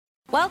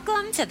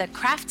Welcome to the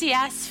Crafty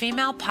Ass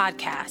Female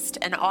Podcast,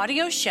 an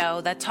audio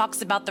show that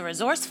talks about the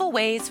resourceful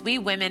ways we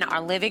women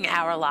are living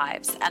our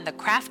lives and the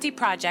crafty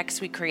projects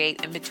we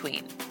create in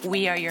between.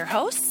 We are your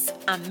hosts,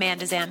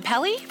 Amanda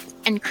Zampelli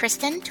and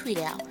Kristen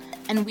Tweedale,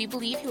 and we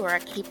believe you are a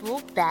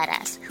capable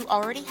badass who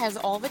already has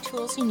all the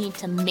tools you need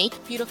to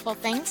make beautiful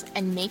things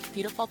and make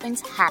beautiful things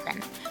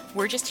happen.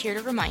 We're just here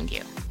to remind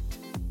you.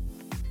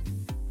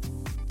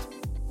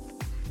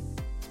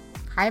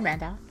 Hi,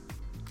 Amanda.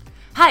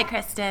 Hi,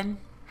 Kristen.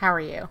 How are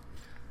you?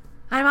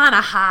 I'm on a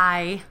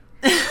high.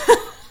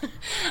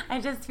 I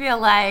just feel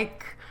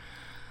like,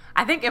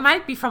 I think it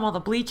might be from all the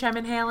bleach I'm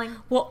inhaling.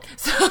 Well,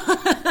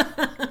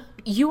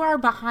 you are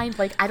behind,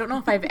 like, I don't know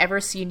if I've ever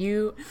seen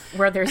you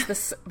where there's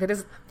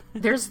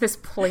this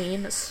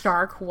plain,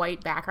 stark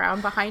white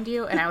background behind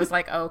you, and I was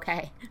like,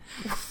 okay,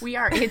 we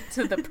are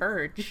into the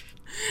purge.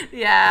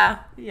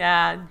 Yeah,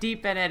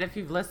 deep in it. If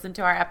you've listened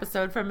to our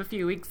episode from a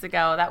few weeks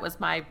ago, that was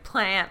my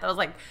plant. That was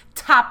like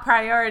top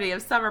priority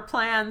of summer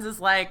plans is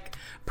like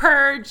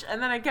purge.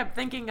 And then I kept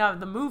thinking of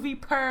the movie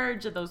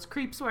Purge, of those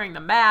creeps wearing the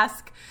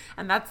mask.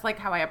 And that's like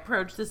how I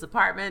approach this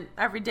apartment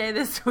every day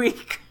this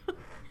week.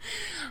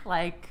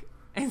 Like,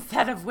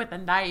 instead of with a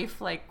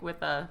knife, like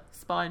with a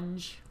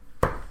sponge.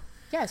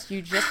 Yes,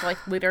 you just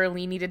like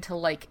literally needed to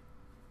like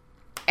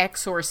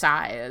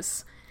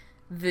exorcise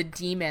the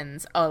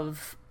demons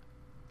of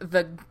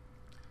the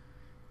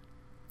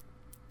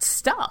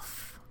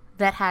stuff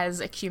that has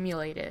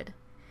accumulated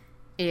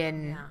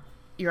in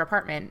your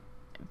apartment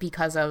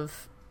because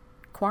of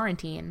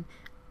quarantine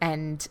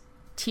and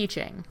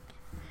teaching.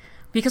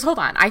 Because hold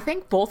on, I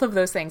think both of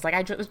those things, like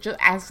I just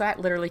as that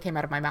literally came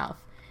out of my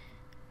mouth,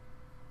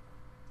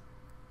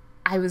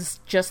 I was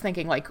just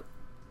thinking like,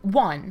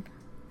 one,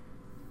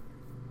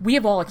 we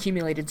have all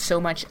accumulated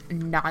so much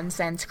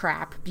nonsense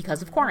crap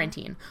because of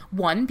quarantine.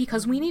 One,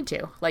 because we need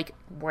to. Like,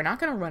 we're not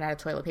going to run out of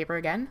toilet paper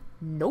again.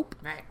 Nope.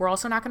 Right. We're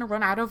also not going to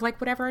run out of, like,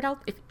 whatever else.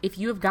 If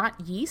you have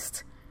got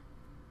yeast,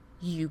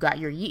 you got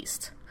your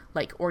yeast.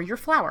 Like, or your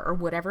flour, or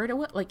whatever it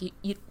was. Like,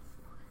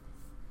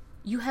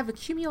 you have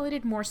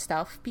accumulated more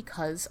stuff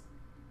because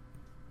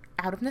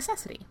out of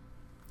necessity.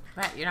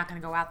 Right. You're not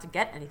going to go out to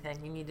get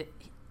anything. You need it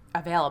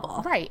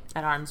available. Right.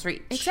 At arm's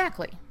reach.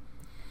 Exactly.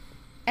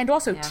 And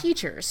also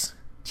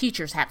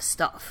Teachers have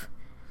stuff.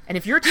 And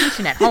if you're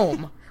teaching at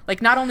home,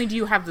 like not only do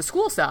you have the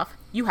school stuff,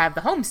 you have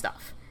the home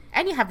stuff.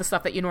 And you have the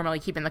stuff that you normally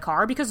keep in the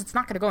car because it's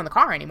not going to go in the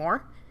car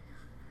anymore.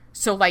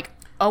 So like,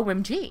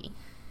 OMG.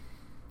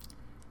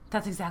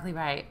 That's exactly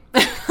right.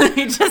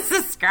 You just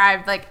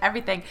described like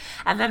everything.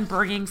 And then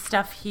bringing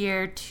stuff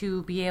here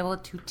to be able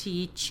to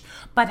teach,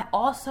 but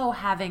also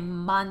having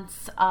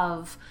months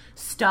of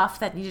stuff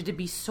that needed to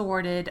be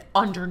sorted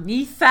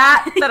underneath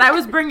that I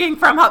was bringing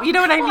from home. You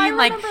know what I mean?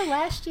 I remember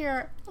last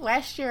year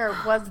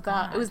was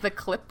it was the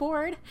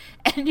clipboard,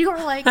 and you were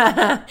like,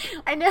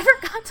 I never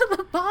got to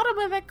the bottom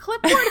of the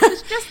clipboard. It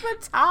was just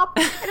the top,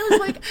 and it was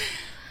like,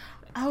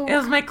 oh, it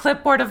was my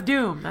clipboard of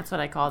doom. That's what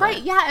I called it.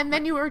 Right? Yeah, and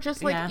then you were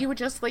just like you would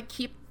just like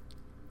keep.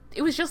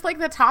 It was just like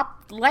the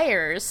top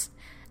layers.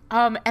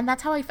 And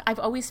that's how I've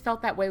always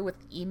felt that way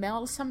with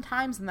emails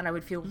sometimes, and then I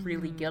would feel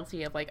really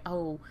guilty of like,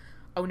 oh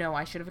no,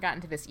 I should have gotten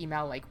to this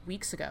email like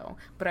weeks ago,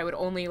 but I would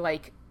only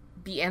like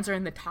be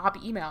answering the top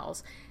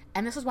emails.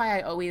 And this is why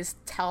I always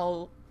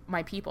tell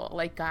my people,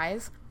 like,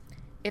 guys,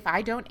 if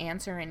I don't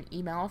answer an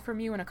email from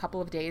you in a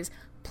couple of days,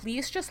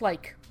 please just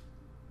like,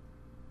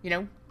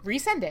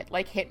 resend it,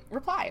 like hit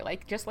reply,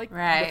 like just like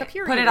with a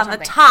period, put it on the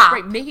top,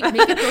 right? Make it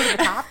go to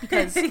the top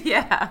because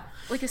yeah,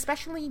 like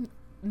especially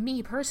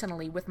me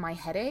personally with my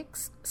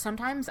headaches,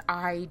 sometimes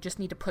I just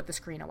need to put the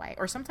screen away,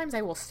 or sometimes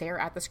I will stare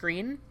at the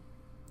screen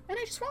and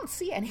I just won't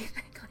see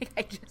anything. Like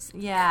I just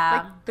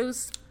like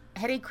those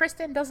headache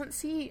Kristen doesn't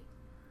see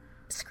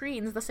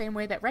screens the same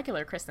way that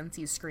regular Kristen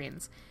sees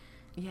screens.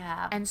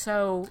 Yeah, and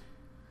so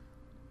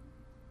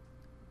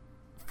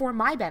for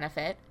my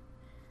benefit,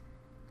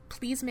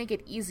 please make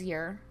it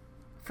easier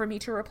for me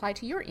to reply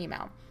to your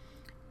email.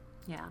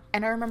 Yeah.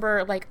 And I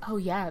remember like, oh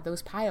yeah,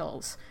 those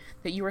piles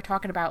that you were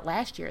talking about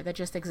last year that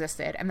just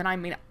existed. And then I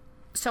mean,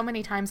 so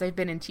many times I've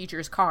been in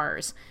teachers'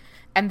 cars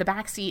and the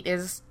back seat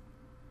is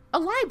a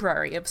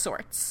library of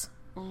sorts.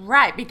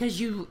 Right,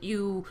 because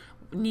you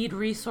need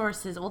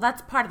resources. Well,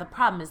 that's part of the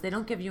problem is they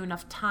don't give you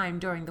enough time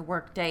during the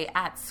workday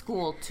at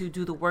school to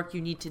do the work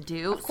you need to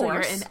do. Of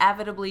course. So you're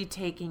inevitably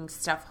taking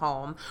stuff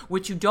home,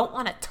 which you don't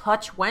want to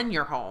touch when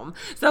you're home.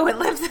 So it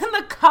lives in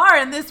the car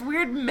in this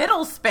weird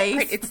middle space.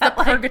 Right, it's the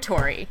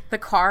purgatory. The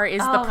car is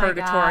the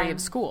purgatory of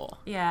school.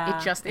 Yeah.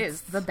 It just is.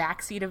 The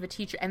backseat of a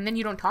teacher. And then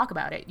you don't talk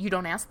about it. You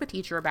don't ask the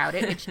teacher about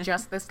it. It's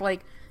just this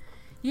like,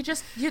 you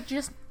just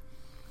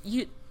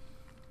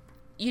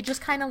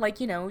kind of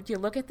like, you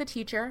look at the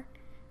teacher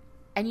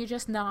and you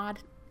just nod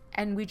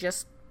and we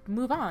just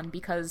move on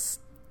because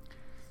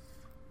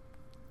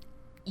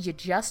you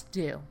just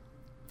do.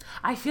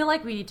 I feel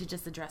like we need to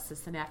just address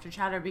this in after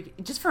chatter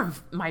just for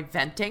my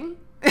venting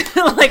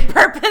like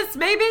purpose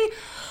maybe.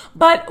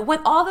 But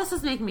what all this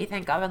is making me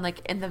think of, and like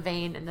in the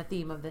vein and the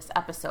theme of this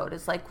episode,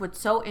 is like what's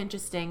so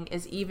interesting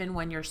is even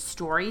when you're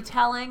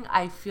storytelling,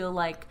 I feel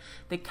like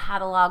the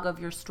catalog of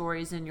your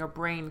stories in your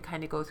brain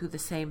kind of go through the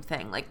same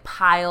thing, like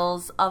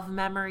piles of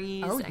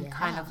memories and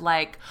kind of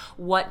like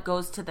what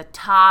goes to the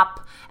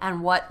top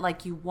and what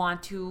like you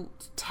want to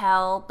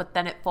tell, but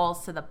then it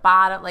falls to the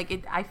bottom.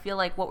 Like I feel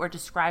like what we're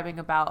describing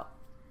about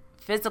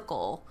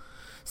physical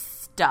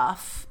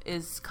stuff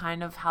is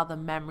kind of how the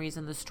memories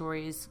and the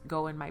stories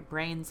go in my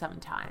brain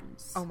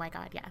sometimes. Oh my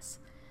God, yes.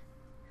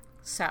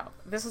 So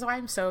this is why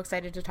I'm so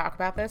excited to talk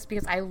about this,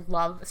 because I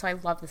love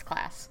this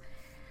class.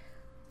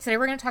 Today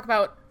we're going to talk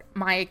about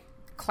my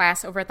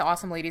class over at the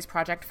Awesome Ladies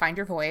Project, Find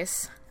Your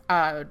Voice.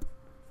 We're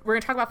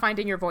going to talk about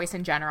finding your voice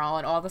in general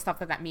and all the stuff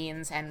that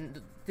means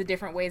and the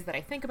different ways that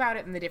I think about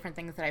it and the different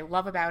things that I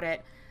love about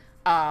it.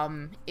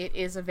 It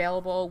is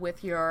available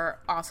with your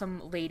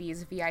Awesome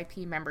Ladies VIP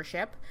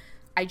membership.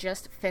 I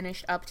just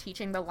finished up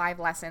teaching the live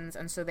lessons,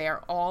 and so they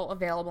are all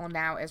available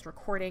now as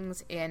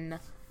recordings in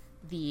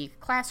the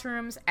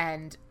classrooms,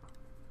 and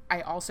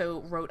I also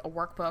wrote a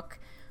workbook.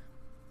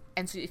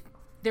 And so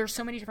there's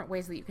so many different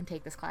ways that you can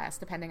take this class,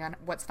 depending on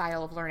what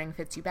style of learning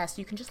fits you best.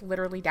 You can just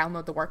literally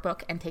download the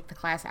workbook and take the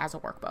class as a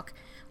workbook,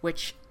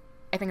 which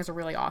I think is a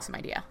really awesome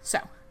idea.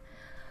 So,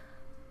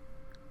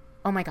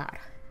 oh my God,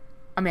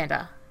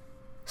 Amanda,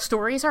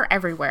 stories are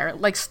everywhere.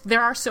 Like,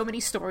 there are so many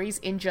stories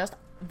in just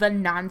the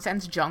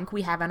nonsense junk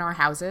we have in our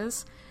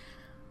houses.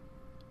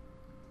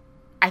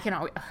 I can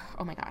always,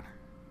 oh my God.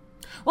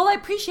 Well, I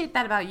appreciate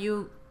that about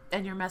you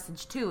and your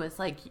message too. It's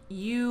like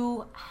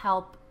you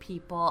help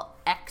people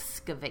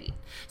excavate.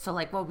 So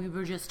like what we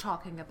were just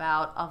talking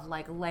about of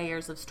like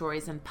layers of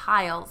stories and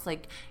piles,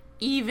 like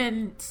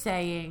even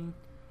saying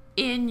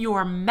in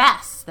your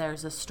mess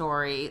there's a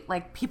story.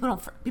 Like people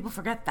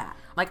forget that.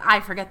 Like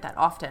I forget that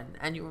often,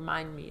 and you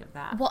remind me of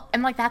that. Well,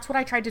 and like that's what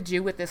I tried to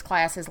do with this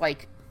class is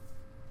like,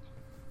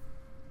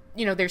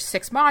 you know, there's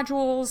 6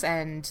 modules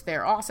and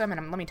they're awesome.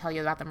 And let me tell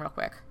you about them real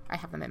quick. I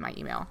have them in my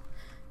email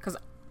because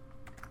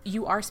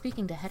you are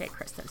speaking to Headache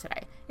Kristen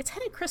today. It's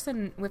Headache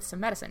Kristen with some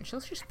medicine.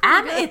 She's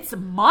and good. It's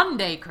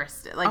Monday,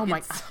 Kristen. Like, oh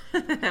my God.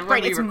 When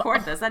right, we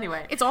record this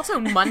anyway. It's also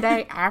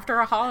Monday after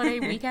a holiday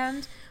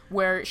weekend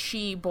where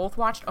she both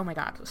watched, oh my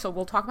God. So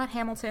we'll talk about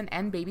Hamilton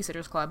and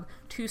Babysitter's Club,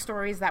 2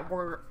 stories that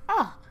were,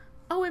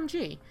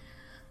 OMG.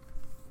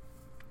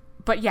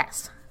 But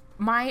yes,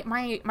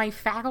 my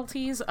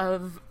faculties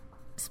of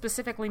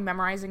specifically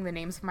memorizing the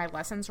names of my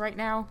lessons right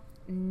now,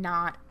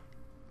 not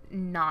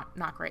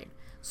great.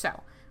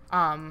 So,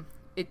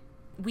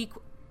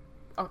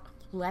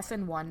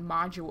 lesson 1,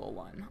 module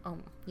 1,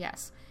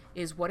 yes,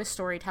 is what is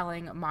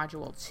storytelling.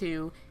 Module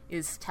 2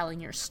 is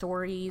telling your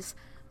stories.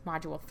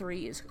 Module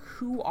 3 is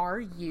who are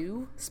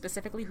you,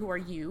 specifically who are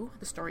you,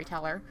 the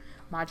storyteller.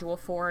 Module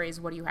 4 is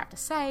what do you have to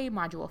say.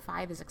 Module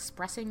 5 is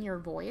expressing your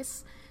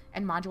voice.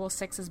 And Module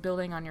 6 is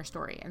building on your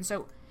story. And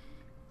so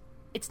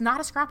it's not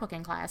a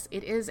scrapbooking class.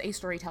 It is a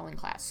storytelling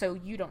class. So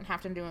you don't have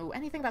to know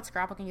anything about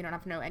scrapbooking. You don't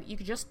have to know, and you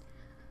could just,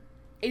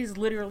 it is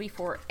literally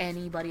for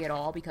anybody at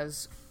all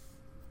because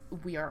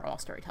we are all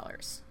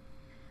storytellers.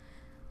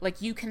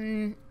 Like you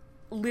can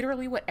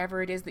literally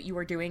whatever it is that you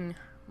are doing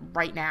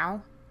right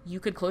now, you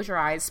could close your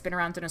eyes, spin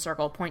around in a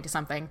circle, point to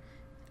something,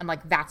 and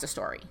like that's a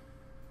story.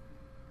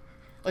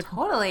 Like,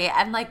 totally.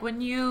 And like when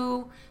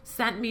you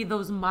sent me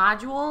those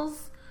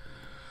modules,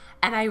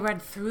 and I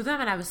read through them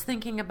and I was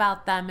thinking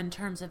about them in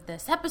terms of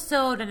this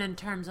episode and in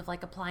terms of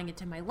like applying it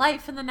to my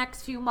life in the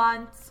next few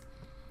months.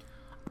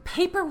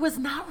 Paper was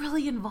not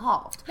really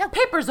involved. No.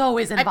 Paper's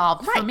always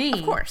involved for me.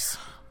 Of course.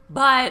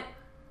 But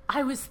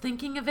I was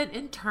thinking of it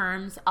in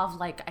terms of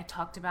like I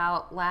talked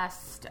about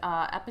last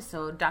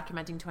episode,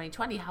 Documenting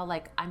 2020, how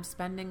like I'm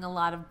spending a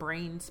lot of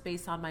brain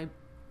space on my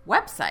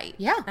website.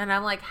 Yeah. And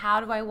I'm like, how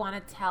do I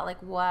want to tell, like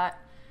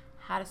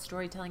how is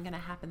storytelling going to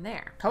happen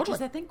there? Totally.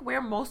 Which is, I think,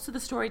 where most of the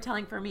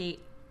storytelling for me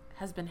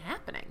has been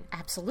happening.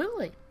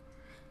 Absolutely.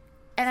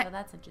 And so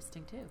that's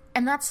interesting, too.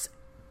 And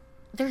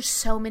there's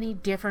so many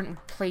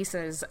different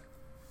places,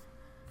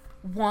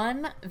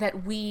 one,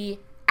 that we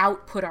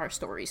output our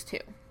stories to.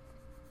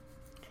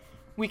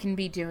 We can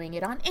be doing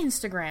it on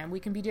Instagram.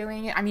 We can be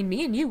doing it, I mean,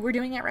 me and you, we're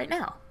doing it right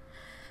now.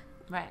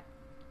 Right.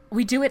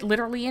 We do it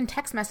literally in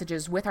text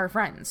messages with our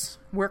friends.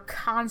 We're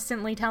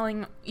constantly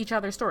telling each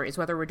other stories,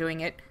 whether we're doing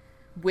it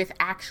with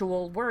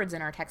actual words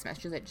in our text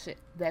messages,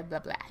 blah, blah,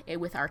 blah,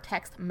 with our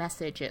text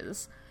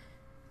messages.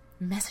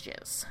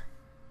 Messages.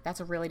 That's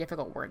a really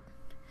difficult word.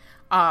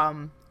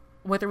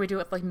 Whether we do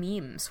it with like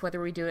memes, whether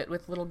we do it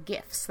with little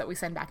GIFs that we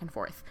send back and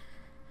forth.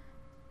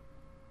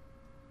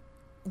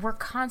 We're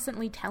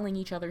constantly telling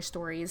each other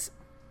stories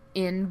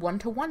in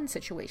one-to-one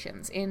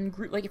situations, in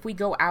group, like if we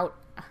go out,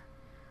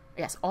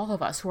 yes, all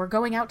of us who are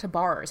going out to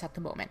bars at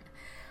the moment.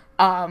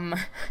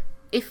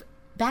 If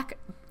back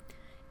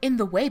in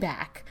the way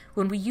back,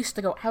 when we used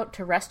to go out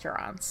to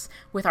restaurants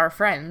with our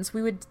friends,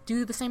 we would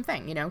do the same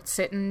thing,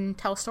 sit and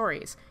tell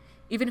stories.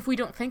 Even if we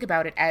don't think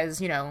about it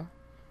as,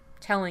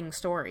 telling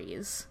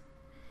stories.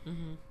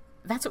 Mm-hmm.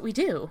 That's what we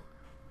do.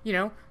 You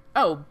know,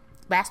 oh,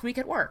 last week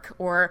at work,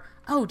 or,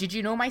 oh, did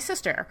you know my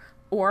sister?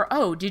 Or,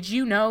 oh, did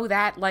you know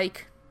that,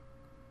 like,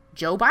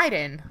 Joe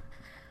Biden?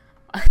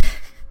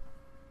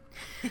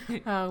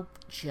 Oh,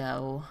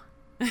 Joe.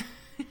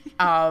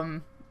 I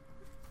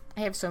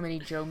have so many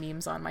Joe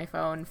memes on my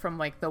phone from,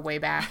 like, the way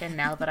back, and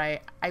now that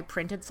I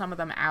printed some of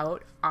them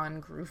out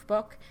on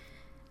Groovebook,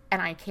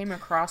 and I came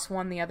across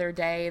one the other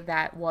day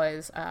that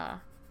was,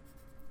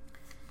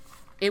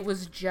 it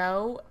was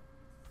Joe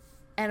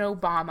and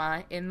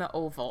Obama in the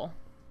Oval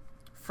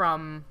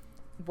from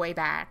way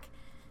back,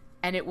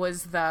 and it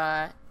was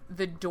the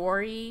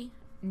Dory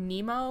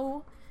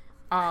Nemo,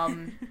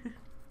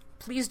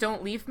 please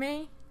don't leave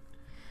me,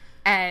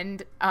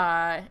 and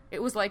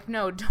it was like,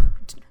 no,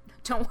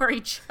 don't worry,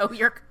 Joe,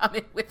 you're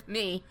coming with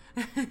me.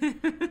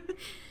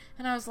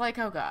 And I was like,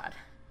 oh God,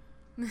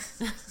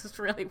 this is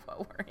really what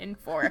we're in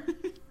for.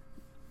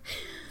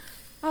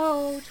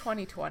 Oh,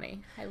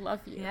 2020, I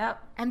love you.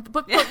 Yep. And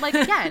but like,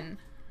 again,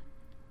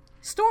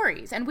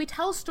 stories, and we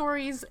tell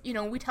stories, you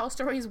know, we tell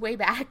stories way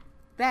back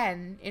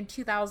then in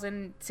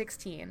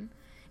 2016,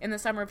 in the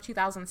summer of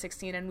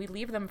 2016, and we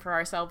leave them for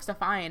ourselves to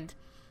find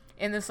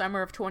in the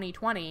summer of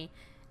 2020,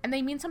 and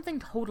they mean something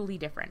totally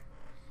different.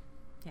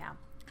 Yeah.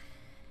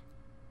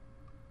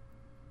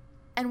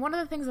 And one of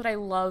the things that I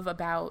love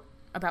about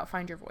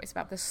Find Your Voice,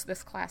 about this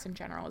class in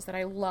general, is that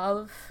I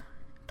love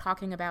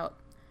talking about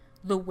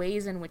the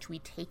ways in which we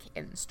take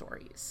in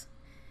stories.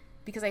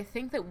 Because I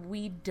think that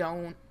we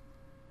don't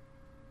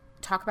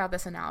talk about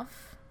this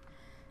enough,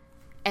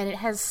 and it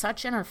has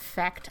such an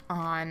effect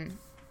on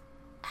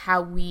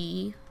how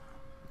we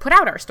put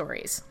out our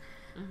stories.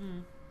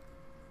 Mm-hmm.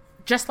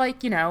 Just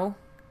like, you know,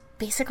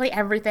 basically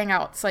everything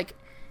else. Like,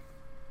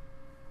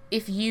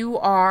 if you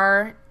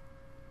are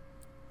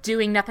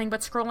doing nothing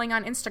but scrolling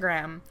on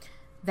Instagram,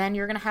 then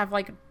you're going to have,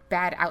 like,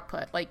 bad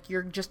output. Like,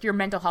 your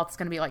mental health is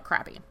going to be, like,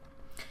 crappy.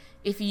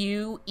 If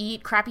you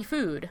eat crappy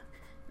food,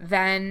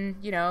 then,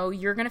 you know,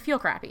 you're going to feel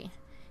crappy.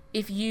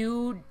 If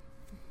you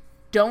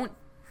don't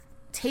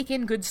take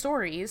in good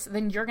stories,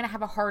 then you're going to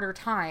have a harder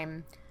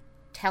time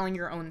telling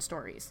your own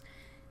stories.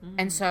 Mm.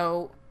 And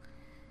so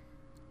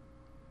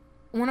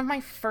one of my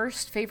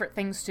first favorite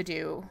things to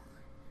do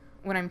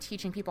when I'm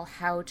teaching people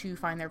how to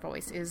find their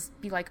voice is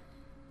be like,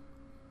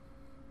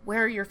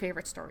 where are your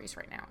favorite stories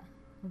right now?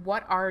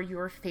 What are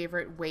your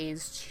favorite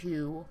ways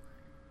to,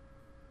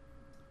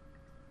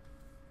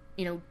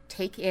 you know,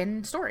 take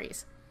in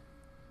stories?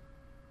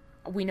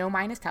 We know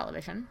mine is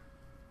television.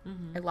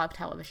 Mm-hmm. I love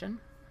television.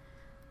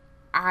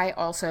 I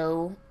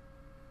also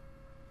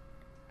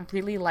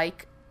really I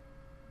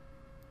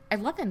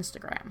love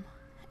Instagram.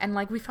 And,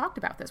 like, we've talked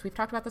about this. We've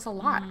talked about this a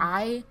lot.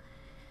 Mm-hmm.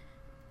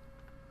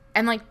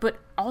 But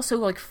also,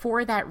 like,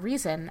 for that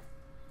reason,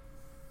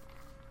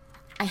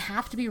 I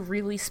have to be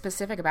really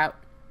specific about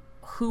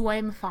who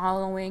I'm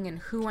following and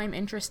who I'm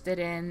interested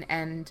in,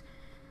 and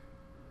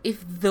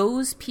if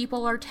those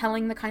people are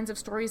telling the kinds of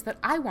stories that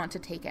I want to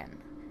take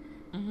in.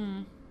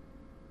 Mm-hmm.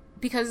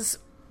 Because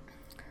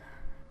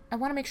I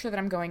want to make sure that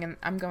I'm going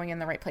in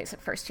the right place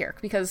at first here,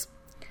 because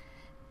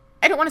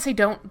I don't want to say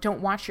don't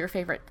watch your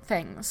favorite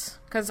things,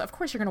 because of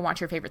course you're going to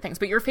watch your favorite things,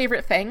 but your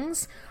favorite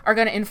things are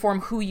going to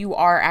inform who you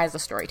are as a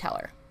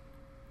storyteller.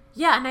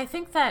 Yeah, and I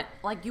think that,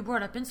 like, you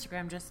brought up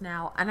Instagram just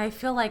now, and I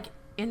feel like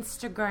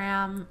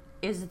Instagram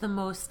is the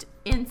most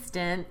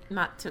instant,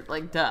 not to,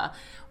 like,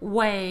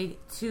 way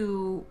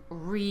to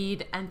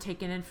read and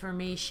take in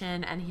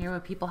information and hear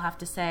what people have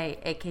to say,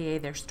 aka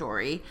their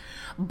story.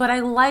 But I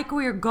like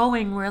where you're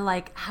going, where,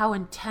 like, how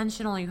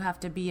intentional you have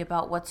to be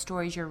about what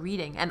stories you're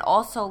reading, and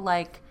also,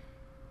 like,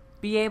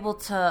 be able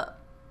to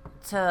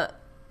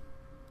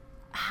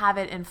have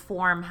it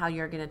inform how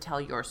you're going to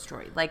tell your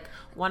story. Like,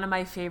 one of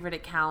my favorite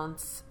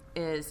accounts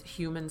is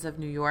Humans of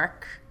New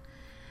York,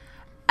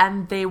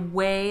 and the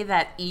way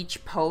that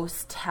each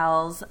post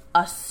tells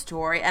a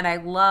story, and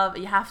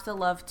you have to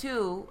love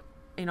too,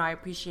 you know, I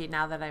appreciate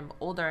now that I'm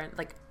older,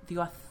 like, the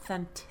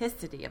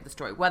authenticity of the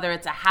story, whether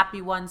it's a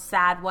happy one,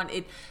 sad one,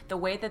 the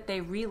way that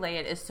they relay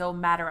it is so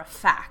matter of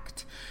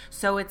fact.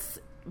 So it's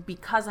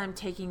because I'm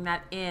taking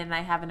that in,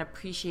 I have an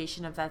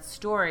appreciation of that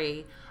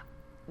story.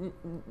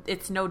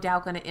 It's no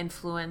doubt going to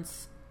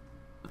influence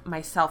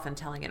myself in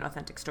telling an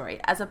authentic story,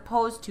 as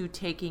opposed to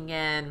taking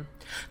in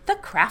the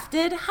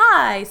crafted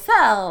high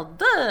sell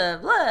blah,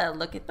 blah,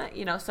 look at that,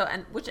 you know, so,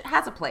 and which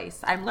has a place.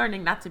 I'm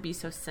learning not to be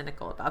so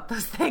cynical about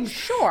those things.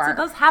 Sure. So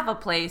those have a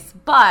place,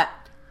 but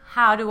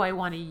how do I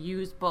want to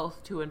use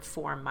both to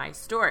inform my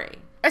story?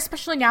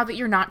 Especially now that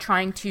you're not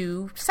trying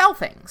to sell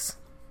things.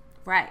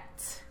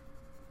 Right.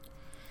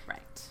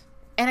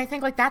 And I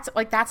think,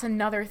 that's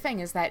another thing,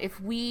 is that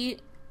if we,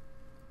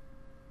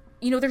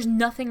 you know, there's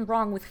nothing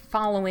wrong with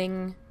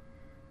following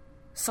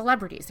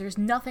celebrities. There's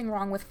nothing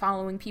wrong with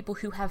following people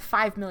who have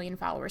 5 million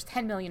followers,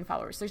 10 million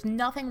followers. There's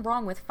nothing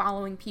wrong with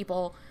following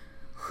people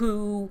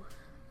who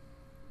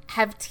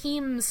have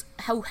teams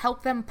who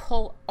help them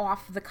pull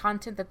off the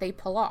content that they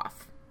pull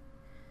off.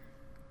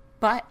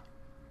 But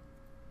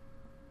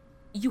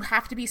you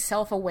have to be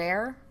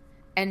self-aware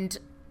and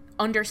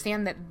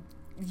understand that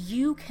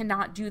you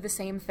cannot do the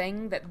same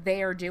thing that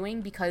they are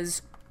doing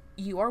because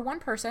you are one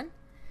person,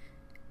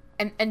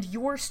 and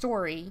your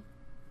story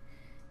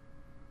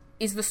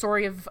is the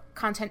story of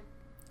content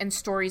and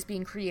stories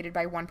being created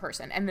by one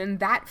person. And then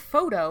that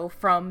photo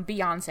from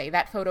Beyonce,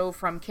 that photo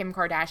from Kim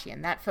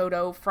Kardashian, that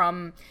photo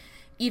from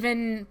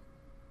even,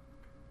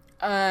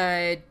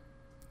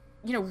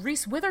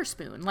 Reese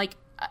Witherspoon,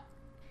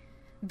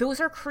 those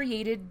are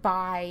created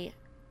by,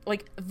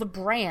 the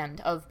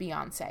brand of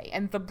Beyonce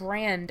and the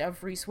brand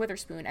of Reese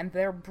Witherspoon, and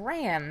their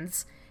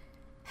brands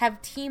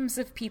have teams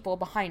of people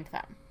behind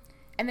them.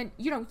 And then,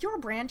 your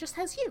brand just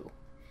has you.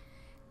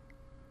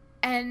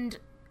 And,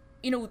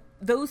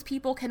 those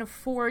people can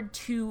afford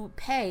to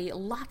pay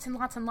lots and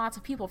lots and lots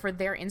of people for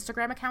their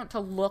Instagram account to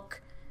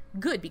look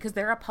good because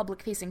they're a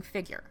public-facing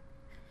figure.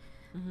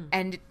 Mm-hmm.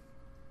 And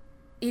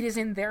it is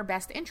in their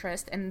best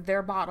interest and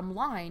their bottom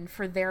line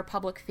for their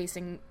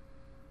public-facing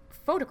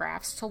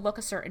photographs to look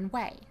a certain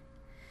way.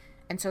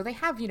 And so they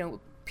have,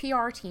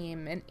 PR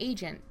team and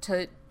agent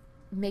to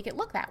make it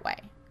look that way.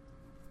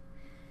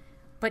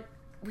 But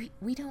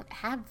we don't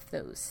have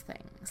those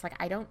things.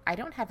 I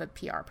don't have a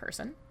PR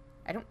person.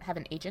 I don't have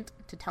an agent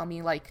to tell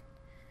me,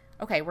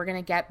 okay, we're going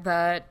to get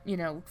the,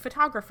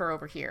 photographer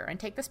over here and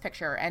take this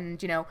picture.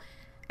 And,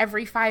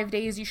 every 5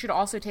 days you should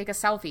also take a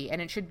selfie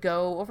and it should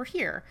go over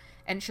here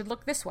and it should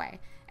look this way.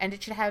 And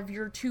it should have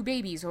your 2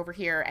 babies over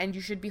here and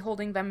you should be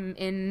holding them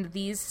in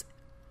these.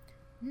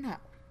 No.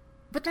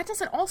 But that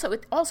doesn't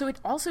it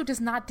also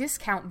does not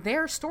discount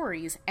their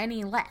stories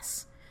any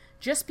less.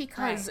 Just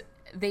because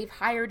they've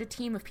hired a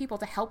team of people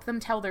to help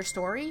them tell their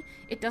story,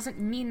 it doesn't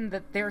mean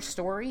that their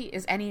story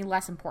is any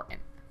less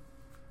important.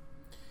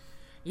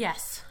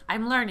 Yes,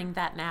 I'm learning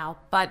that now,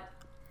 but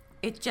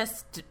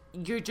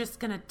you're just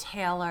going to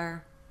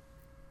tailor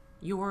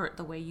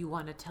the way you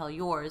want to tell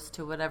yours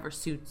to whatever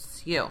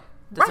suits you.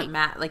 Doesn't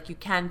matter. You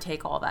can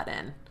take all that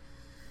in.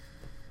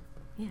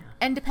 Yeah.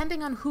 And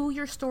depending on who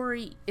your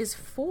story is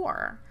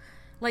for,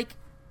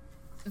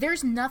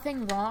 there's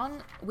nothing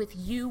wrong with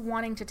you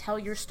wanting to tell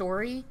your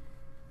story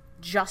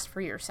just for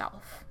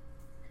yourself.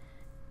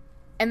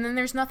 And then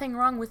there's nothing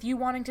wrong with you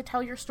wanting to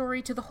tell your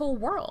story to the whole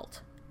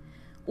world.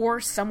 Or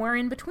somewhere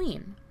in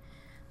between.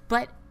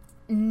 But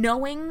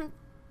knowing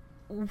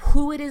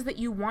who it is that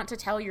you want to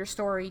tell your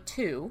story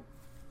to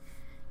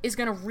is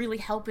going to really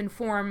help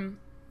inform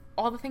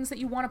all the things that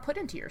you want to put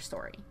into your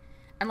story.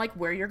 And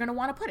where you're going to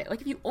want to put it.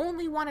 If you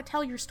only want to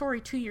tell your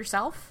story to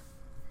yourself,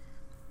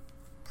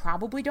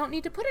 probably don't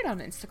need to put it on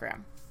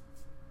Instagram.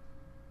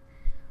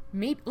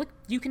 Maybe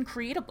you can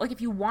create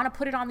if you want to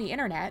put it on the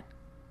internet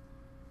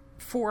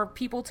for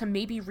people to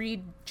maybe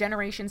read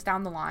generations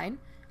down the line,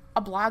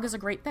 a blog is a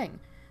great thing.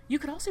 You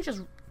could also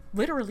just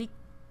literally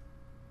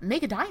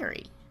make a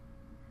diary.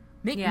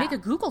 Make a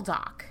Google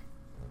Doc.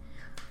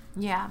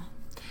 Yeah.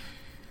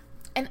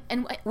 And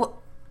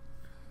well,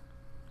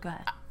 go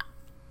ahead.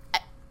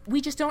 We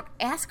just don't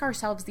ask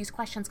ourselves these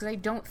questions because I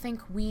don't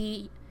think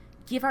we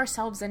give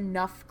ourselves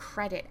enough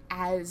credit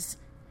as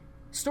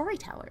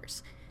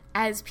storytellers,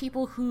 as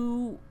people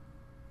who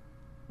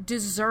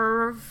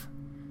deserve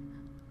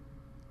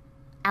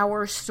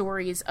our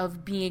stories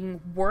of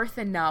being worth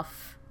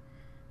enough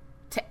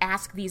to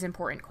ask these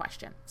important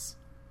questions.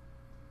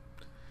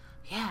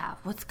 Yeah,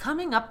 what's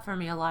coming up for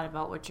me a lot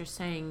about what you're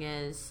saying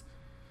is,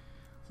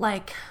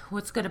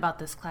 what's good about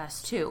this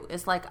class too,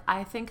 is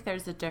I think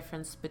there's a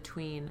difference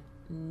between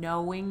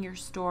knowing your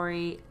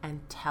story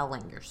and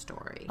telling your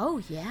story. Oh,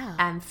 yeah.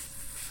 And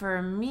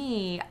for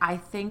me, I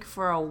think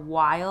for a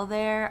while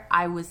there,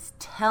 I was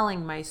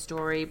telling my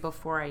story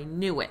before I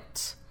knew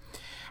it.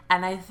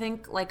 And I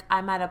think,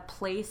 I'm at a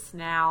place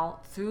now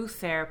through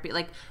therapy,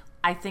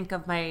 I think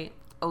of my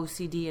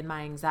OCD and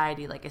my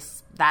anxiety,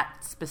 that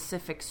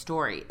specific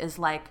story is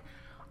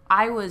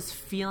I was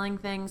feeling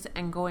things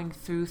and going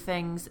through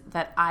things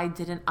that I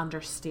didn't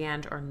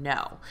understand or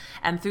know.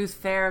 And through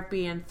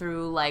therapy and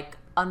through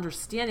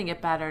understanding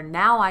it better,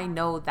 now I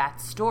know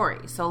that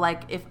story. So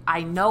if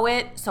I know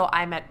it, so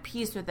I'm at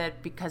peace with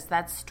it because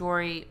that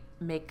story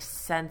makes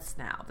sense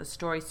now, the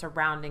story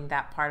surrounding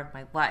that part of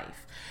my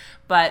life.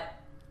 But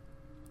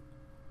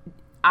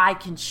I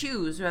can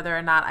choose whether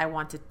or not I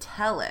want to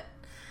tell it.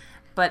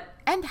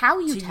 And how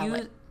you tell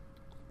it.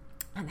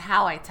 And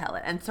how I tell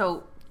it. And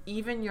so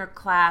even your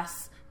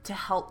class to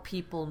help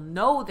people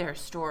know their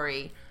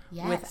story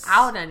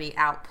without any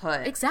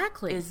output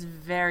is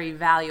very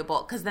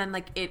valuable. Because then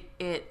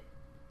it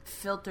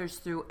filters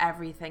through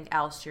everything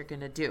else you're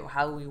going to do.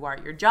 How you are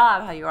at your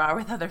job, how you are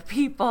with other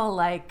people.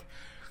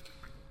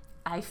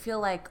 I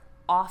feel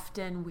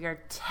often we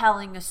are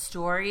telling a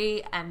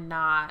story and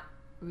not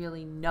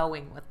really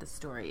knowing what the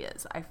story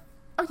is.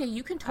 Okay,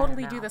 you can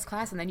totally do this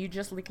class and then you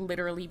just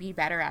literally be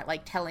better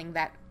at telling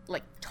that,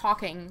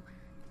 talking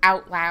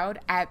out loud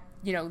at,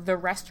 the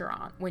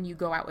restaurant when you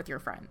go out with your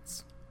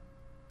friends.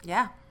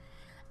 Yeah.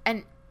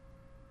 And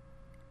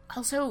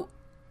also,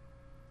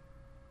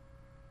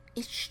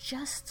 it's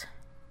just,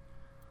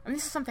 and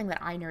this is something that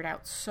I nerd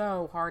out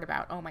so hard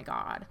about. Oh my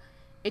God.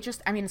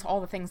 It's all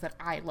the things that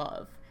I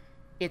love.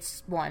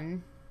 It's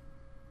one,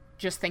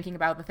 just thinking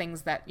about the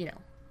things that,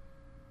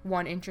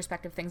 one,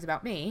 introspective things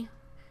about me,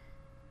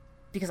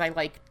 because I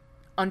like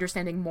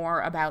understanding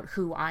more about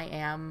who I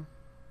am,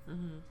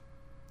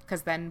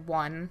 because then,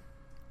 one,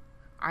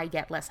 I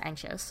get less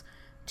anxious,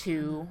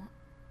 two,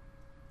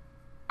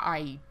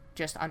 I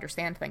just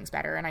understand things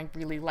better, and I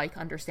really like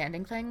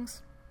understanding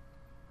things.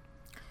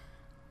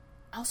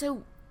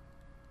 Also,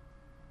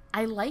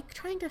 I like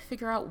trying to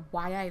figure out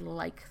why I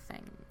like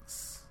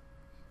things.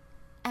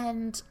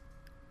 And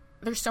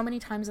there's so many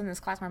times in this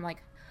class where I'm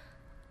like,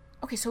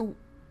 okay, so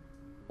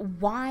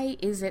why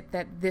is it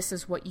that this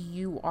is what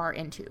you are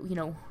into?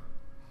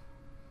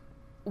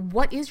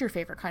 What is your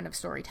favorite kind of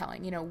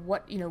storytelling?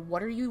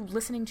 What are you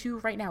listening to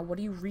right now? What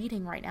are you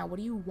reading right now? What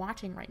are you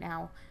watching right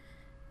now?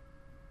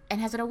 And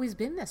has it always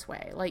been this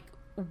way? Like,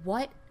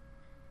 what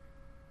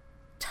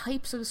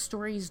types of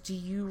stories do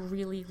you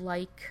really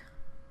like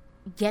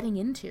getting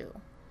into?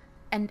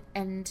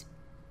 And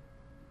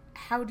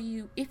how do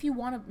you, if you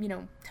want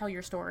to, tell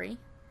your story,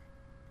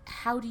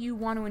 how do you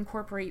want to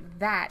incorporate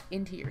that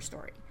into your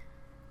story?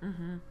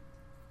 Mm-hmm.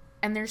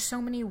 And there's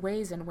so many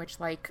ways in which,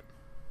 like,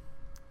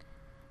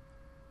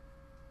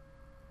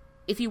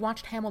 if you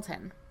watched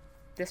Hamilton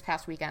this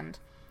past weekend,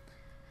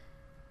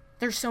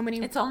 there's so many...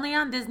 It's only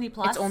on Disney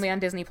Plus? It's only on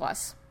Disney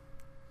Plus.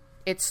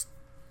 It's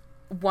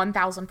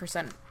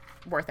 1,000%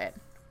 worth it.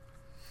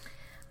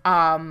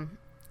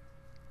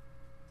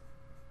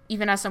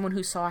 Even as someone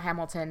who saw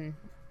Hamilton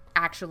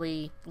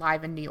actually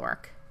live in New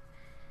York,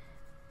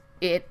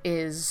 it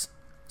is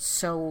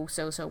so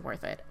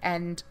worth it.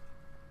 And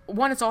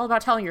one, it's all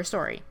about telling your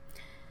story.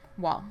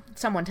 Well,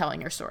 someone telling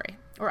your story,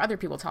 or other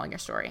people telling your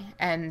story,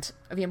 and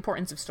the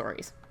importance of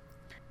stories.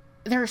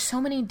 There are so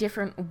many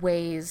different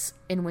ways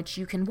in which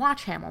you can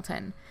watch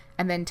Hamilton,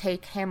 and then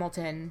take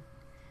Hamilton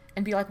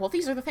and be like, well,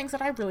 these are the things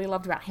that I really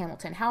loved about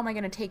Hamilton. How am I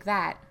going to take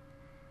that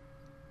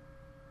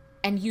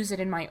and use it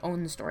in my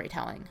own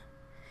storytelling?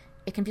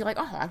 It can be like,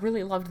 oh, I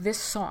really loved this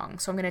song,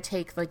 so I'm going to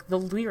take, like, the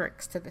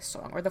lyrics to this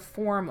song, or the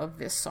form of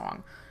this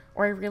song.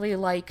 Or I really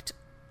liked,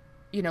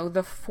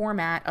 the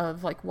format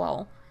of, like,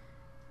 well,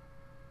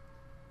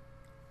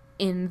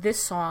 in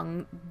this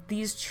song,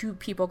 these two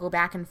people go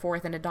back and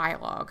forth in a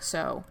dialogue,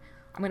 so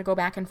I'm going to go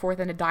back and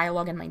forth in a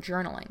dialogue in my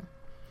journaling.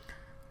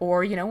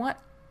 Or, you know what?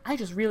 I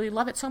just really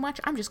love it so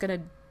much, I'm just going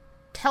to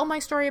tell my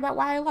story about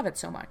why I love it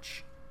so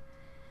much.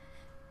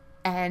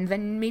 And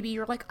then maybe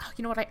you're like, oh,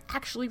 you know what I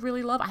actually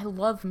really love? I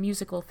love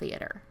musical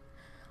theater.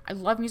 I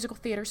love musical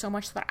theater so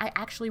much that I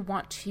actually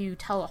want to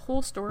tell a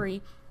whole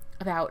story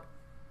about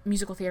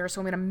musical theater. So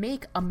I'm going to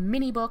make a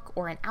mini book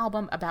or an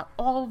album about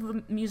all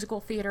the musical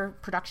theater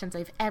productions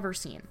I've ever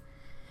seen.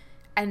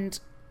 And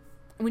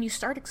when you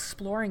start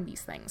exploring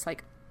these things,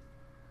 like,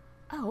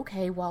 oh,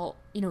 okay, well,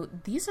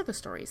 these are the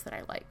stories that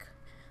I like.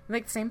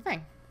 Like the same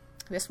thing.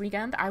 This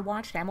weekend, I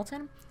watched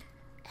Hamilton,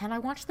 and I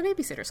watched The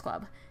Babysitter's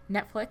Club,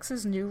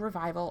 Netflix's new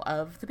revival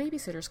of The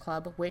Babysitter's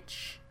Club,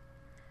 which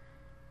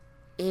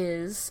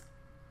is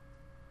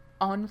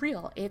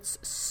unreal. It's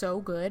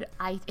so good.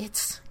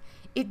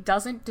 It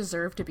doesn't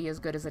deserve to be as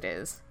good as it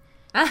is.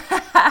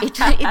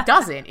 It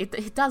doesn't.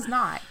 It does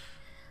not.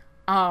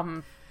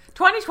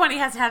 2020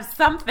 has to have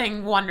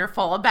something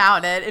wonderful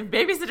about it. If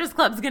Babysitter's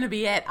Club's going to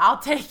be it, I'll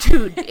take it.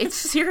 Dude, it's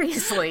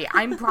seriously,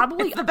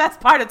 it's the best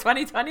part of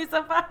 2020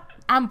 so far.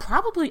 I'm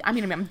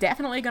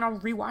definitely going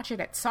to rewatch it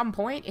at some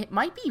point. It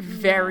might be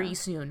very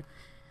soon.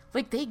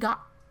 Like,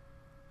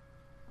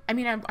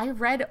 I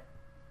read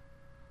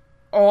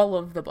all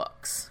of the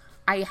books.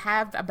 I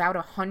have about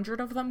 100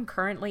 of them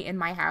currently in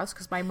my house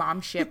because my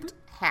mom shipped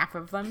half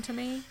of them to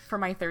me for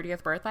my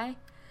 30th birthday.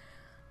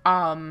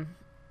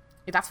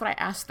 That's what I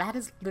asked. That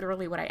is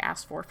literally what I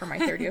asked for my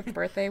 30th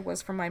birthday,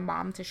 was for my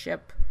mom to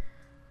ship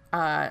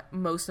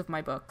most of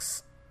my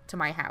books to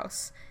my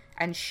house.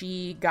 And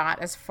she got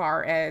as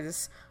far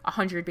as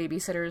 100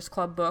 Babysitter's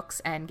Club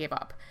books and gave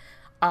up,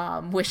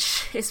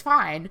 which is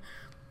fine.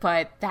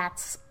 But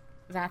that's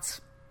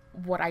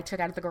what I took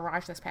out of the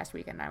garage this past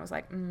weekend. I was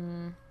like,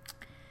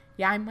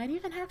 yeah, I might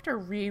even have to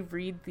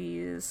reread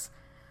these.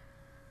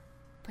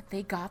 But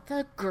they got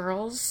the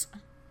girls.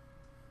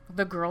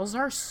 The girls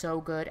are so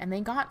good, and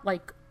they got,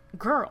 like,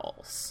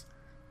 girls.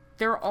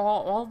 They're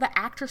all the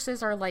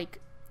actresses are, like,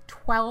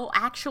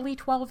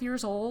 12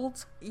 years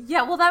old.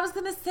 Yeah, well, I was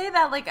going to say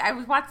that, like, I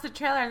watched the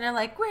trailer, and they're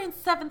like, we're in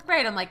 7th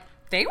grade. I'm like,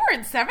 they were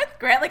in 7th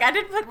grade? Like, I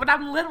didn't put, when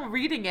I'm little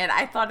reading it,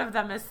 I thought of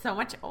them as so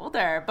much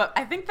older. But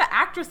I think the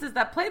actresses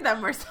that played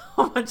them were so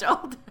much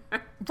older.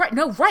 Right.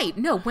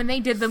 No, when they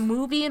did the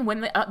movie, and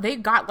when they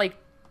got, like,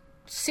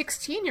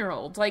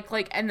 16-year-olds,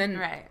 like, and then...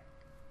 Right.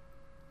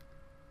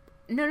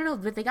 No,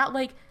 but they got,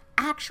 like,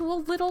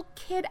 actual little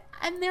kid,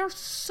 and they're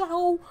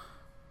so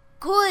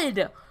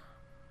good.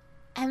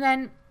 And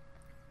then,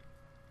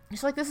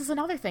 it's like, this is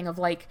another thing of,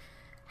 like,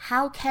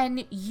 how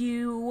can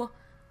you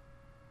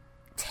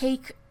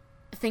take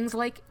things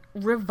like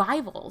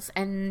revivals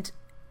and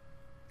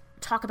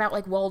talk about,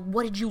 like, well,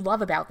 what did you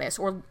love about this?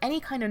 Or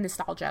any kind of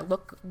nostalgia.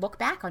 Look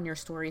back on your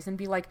stories and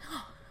be like,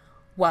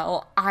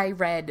 well, I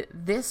read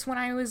this when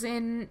I was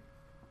in,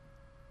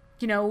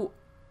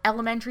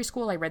 elementary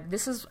school, I read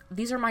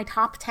these are my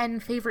top 10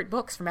 favorite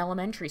books from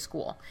elementary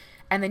school.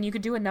 And then you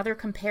could do another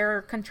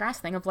compare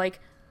contrast thing of like,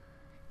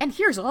 and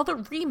here's all the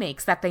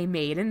remakes that they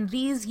made in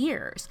these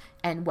years,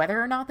 and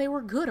whether or not they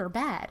were good or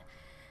bad.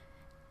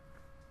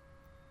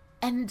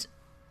 And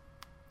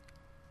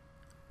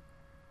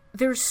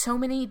there's so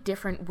many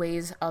different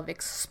ways of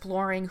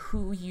exploring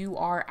who you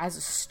are as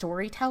a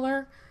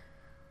storyteller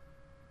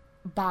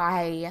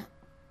by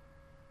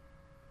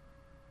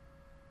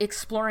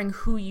exploring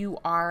who you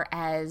are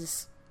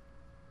as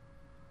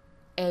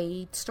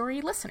a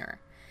story listener,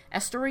 a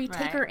story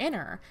taker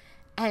inner.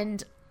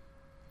 And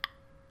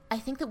I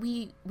think that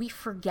we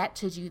forget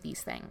to do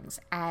these things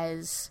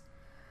as,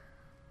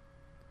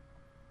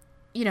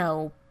 you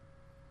know,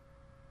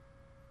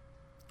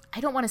 I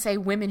don't want to say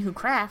women who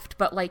craft,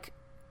 but like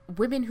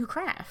women who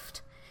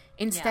craft,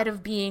 instead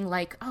of being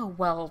like, oh,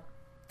 well,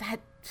 that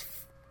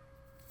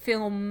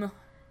film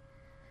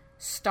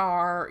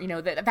star, you know,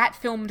 that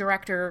film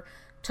director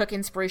took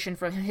inspiration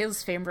from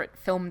his favorite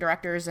film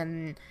directors,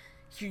 and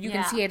you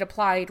can see it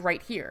applied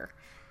right here.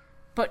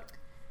 But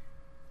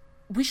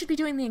we should be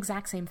doing the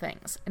exact same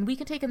things, and we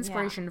can take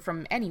inspiration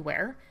from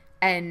anywhere,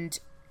 and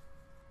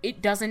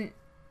it doesn't,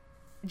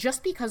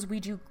 just because we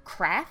do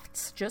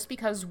crafts, just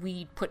because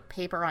we put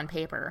paper on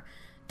paper,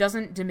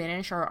 doesn't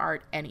diminish our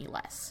art any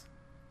less.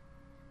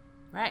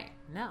 Right.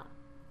 No.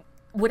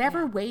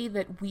 Whatever way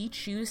that we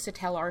choose to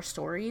tell our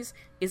stories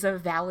is a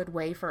valid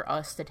way for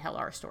us to tell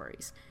our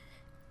stories.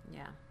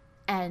 Yeah.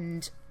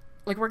 And,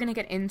 like, we're going to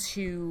get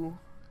into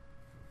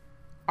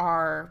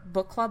our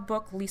book club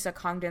book, Lisa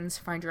Congdon's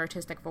Find Your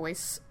Artistic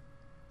Voice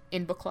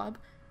in book club,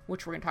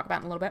 which we're going to talk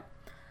about in a little bit.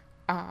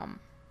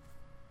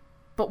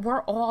 But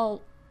we're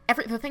all,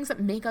 the things that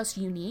make us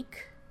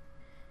unique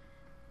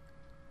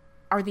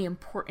are the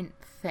important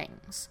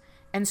things.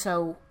 And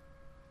so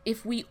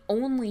if we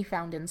only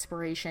found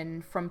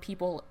inspiration from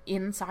people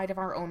inside of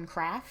our own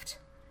craft,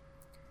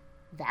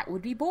 that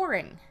would be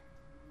boring.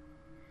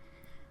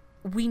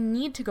 We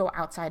need to go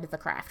outside of the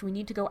craft. We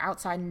need to go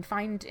outside and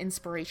find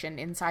inspiration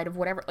inside of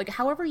whatever, like,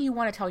 however you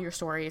want to tell your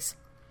stories.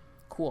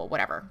 Cool,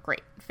 whatever,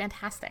 great,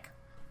 fantastic,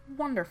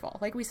 wonderful.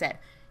 Like we said,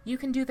 you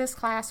can do this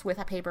class with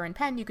a paper and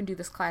pen, you can do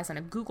this class in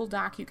a Google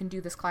Doc, you can do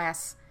this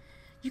class,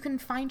 you can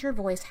find your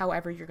voice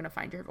however you're going to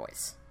find your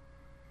voice.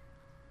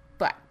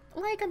 But,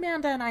 like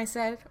Amanda and I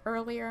said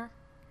earlier,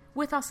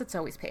 with us it's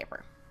always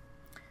paper.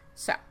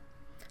 So,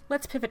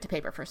 let's pivot to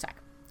paper for a sec.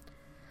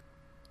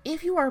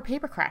 If you are a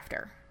paper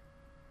crafter,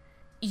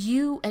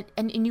 you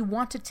and you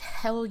want to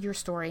tell your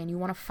story and you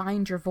want to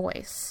find your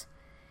voice,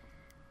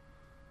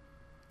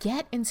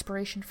 get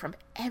inspiration from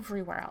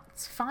everywhere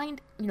else.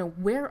 Find, you know,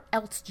 where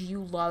else do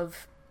you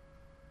love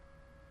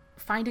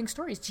finding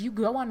stories? Do you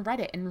go on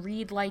Reddit and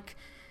read, like,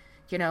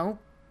 you know,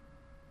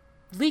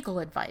 legal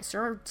advice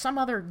or some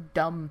other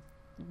dumb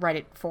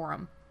Reddit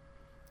forum?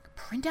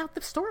 Print out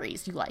the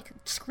stories you like.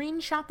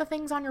 Screenshot the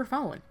things on your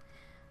phone.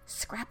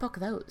 Scrapbook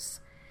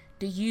those.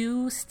 Do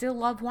you still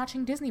love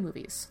watching Disney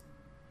movies?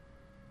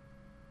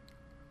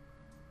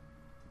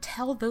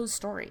 Tell those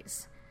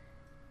stories.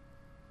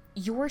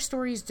 Your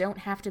stories don't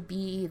have to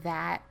be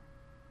that,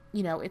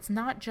 you know, it's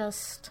not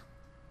just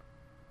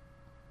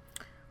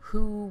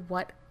who,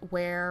 what,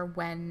 where,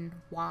 when,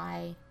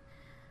 why.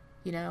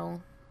 You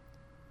know,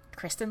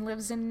 Kristen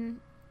lives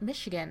in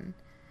Michigan.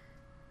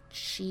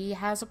 She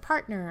has a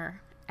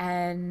partner,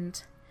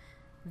 and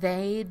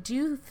they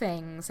do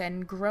things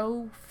and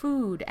grow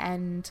food,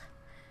 and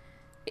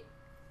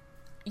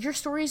your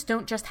stories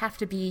don't just have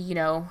to be, you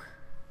know,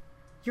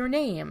 your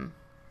name,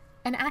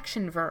 an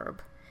action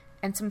verb,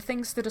 and some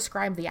things to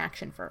describe the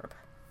action verb.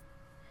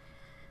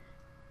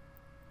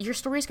 Your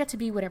stories get to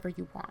be whatever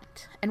you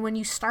want. And when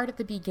you start at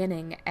the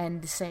beginning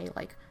and say,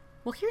 like,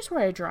 well, here's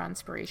where I draw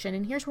inspiration,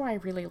 and here's where I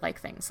really like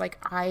things. Like,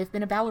 I've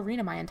been a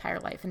ballerina my entire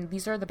life, and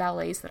these are the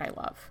ballets that I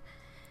love.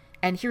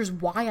 And here's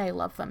why I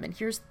love them, and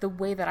here's the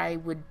way that I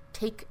would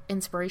take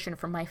inspiration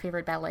from my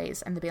favorite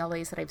ballets, and the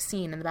ballets that I've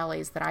seen, and the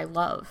ballets that I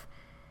love.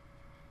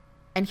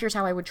 And here's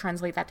how I would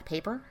translate that to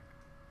paper.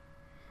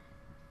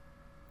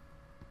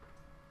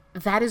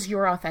 That is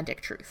your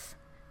authentic truth.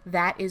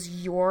 That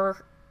is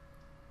your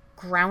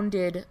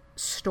grounded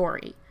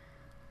story.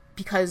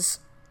 Because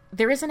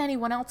there isn't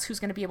anyone else who's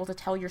going to be able to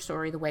tell your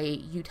story the way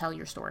you tell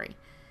your story.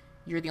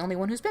 You're the only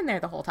one who's been there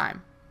the whole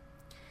time.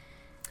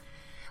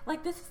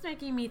 Like, this is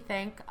making me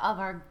think of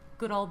our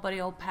good old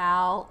buddy old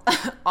pal,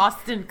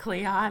 Austin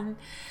Kleon,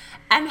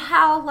 and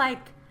how,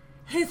 like,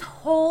 his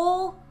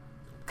whole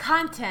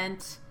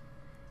content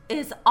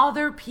is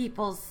other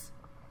people's,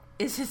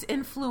 is his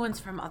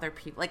influence from other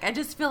people. Like, I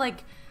just feel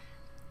like,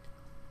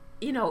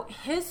 you know,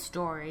 his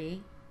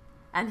story,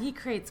 and he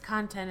creates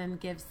content and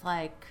gives,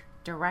 like,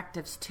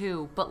 directives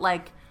too, but,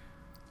 like,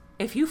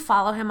 if you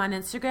follow him on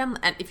Instagram,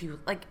 and if you,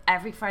 like,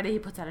 every Friday he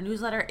puts out a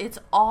newsletter, it's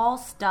all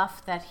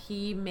stuff that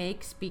he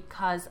makes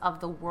because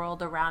of the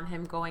world around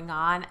him going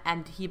on,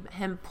 and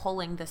him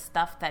pulling the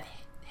stuff that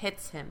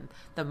hits him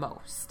the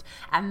most,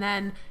 and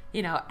then,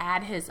 you know,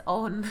 add his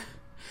own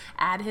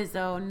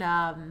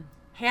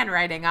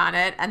handwriting on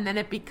it, and then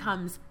it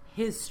becomes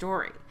his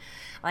story.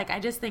 Like, I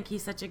just think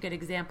he's such a good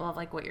example of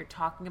like what you're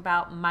talking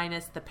about,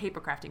 minus the paper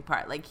crafting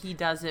part. Like, he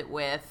does it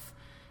with,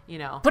 you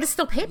know, but it's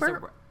still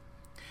paper.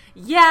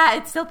 Yeah,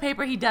 it's still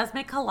paper. He does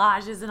make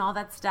collages and all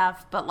that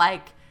stuff, but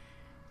like,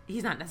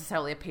 he's not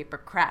necessarily a paper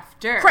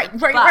crafter.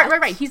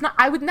 Right. He's not.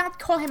 I would not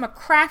call him a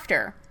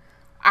crafter.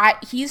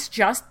 He's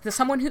just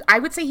someone who, I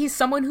would say he's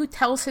someone who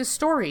tells his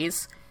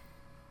stories.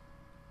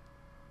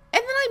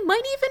 And then I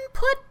might even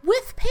put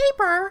with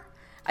paper.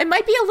 I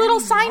might be a little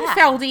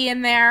Seinfeldy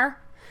in there.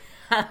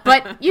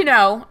 But, you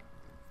know,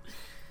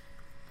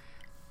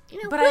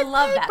 but I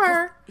love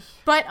paper,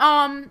 that. But,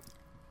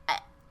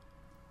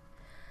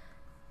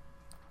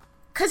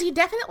 because he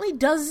definitely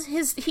does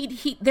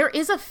there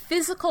is a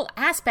physical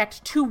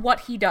aspect to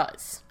what he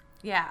does.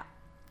 Yeah.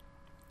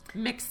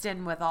 Mixed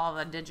in with all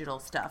the digital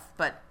stuff,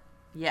 but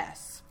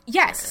yes.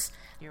 Yes.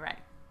 You're right.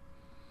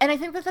 And I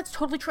think that that's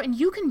totally true. And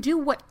you can do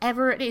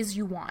whatever it is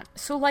you want.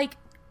 So, like,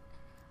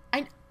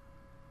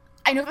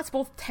 I know that's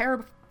both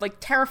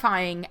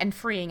terrifying and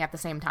freeing at the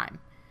same time.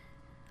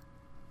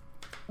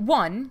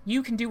 1,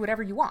 you can do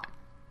whatever you want.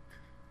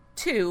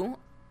 2,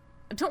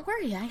 don't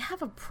worry, I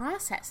have a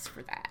process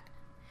for that.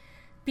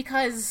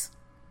 Because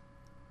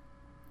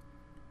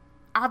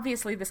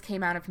obviously this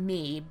came out of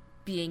me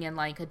being in,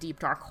 like, a deep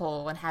dark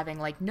hole and having,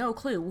 like, no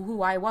clue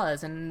who I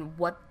was and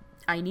what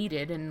I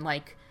needed, and,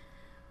 like,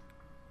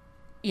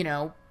 you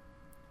know,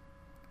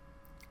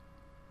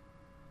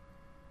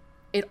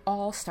 it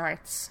all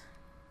starts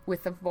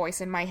with a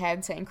voice in my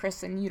head saying,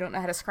 Kristen, you don't know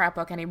how to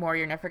scrapbook anymore.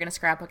 You're never going to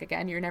scrapbook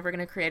again. You're never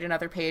going to create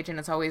another page. And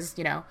it's always,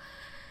 you know,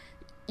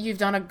 you've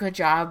done a good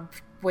job.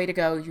 Way to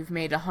go. You've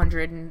made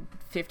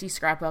 150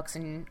 scrapbooks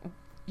and,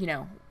 you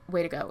know,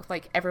 way to go.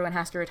 Like, everyone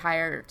has to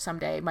retire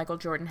someday. Michael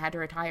Jordan had to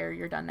retire.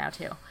 You're done now,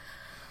 too.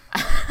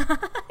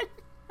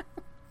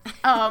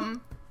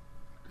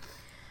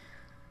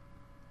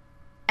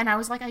 And I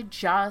was like, I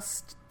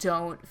just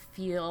don't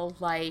feel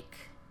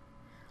like...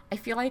 I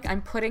feel like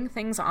I'm putting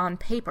things on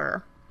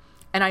paper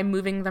and I'm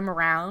moving them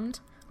around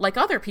like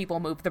other people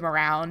move them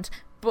around,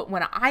 but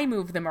when I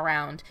move them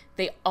around,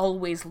 they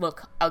always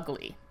look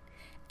ugly.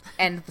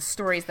 And the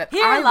stories that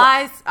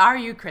are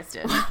you,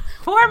 Kristen,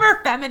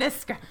 former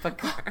feminist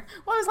scrapbooker.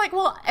 Well, I was like,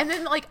 well, and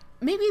then, like,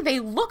 maybe they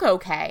look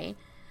okay,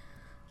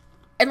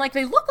 and, like,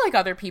 they look like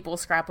other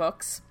people's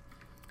scrapbooks,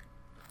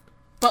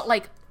 but,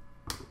 like,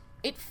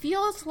 it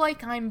feels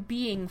like I'm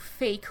being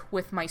fake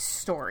with my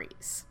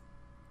stories.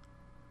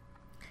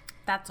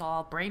 That's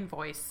all brain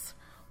voice.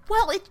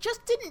 Well, it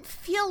just didn't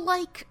feel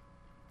like...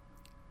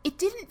 It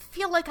didn't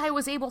feel like I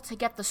was able to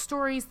get the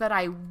stories that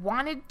I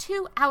wanted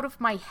to out of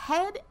my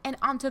head and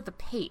onto the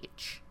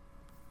page.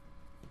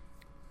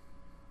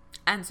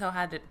 And so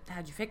how'd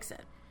you fix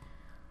it?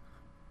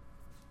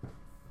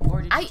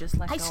 Or did you just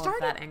let go of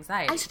that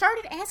anxiety? I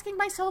started asking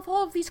myself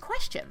all of these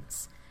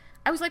questions.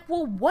 I was like,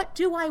 well, what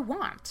do I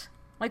want?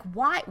 Like,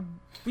 why,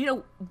 you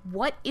know,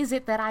 what is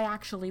it that I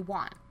actually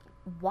want?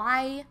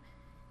 Why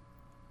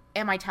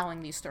am I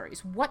telling these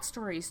stories? What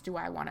stories do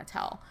I want to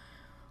tell?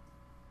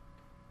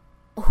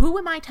 Who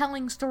am I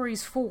telling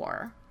stories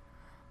for?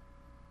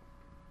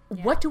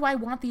 Yeah. What do I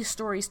want these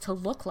stories to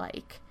look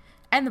like?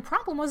 And the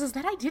problem was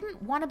that I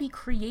didn't want to be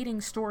creating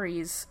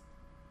stories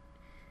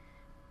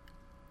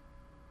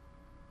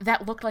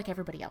that looked like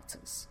everybody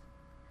else's.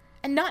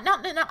 And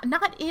not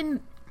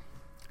in,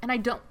 and I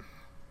don't,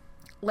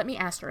 let me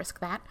asterisk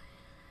that.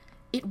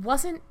 It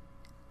wasn't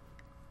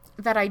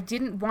that I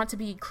didn't want to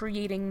be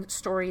creating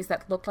stories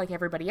that looked like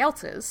everybody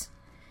else's.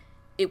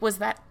 It was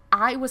that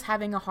I was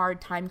having a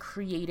hard time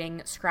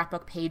creating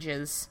scrapbook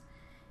pages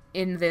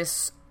in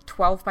this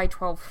 12 by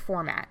 12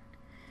 format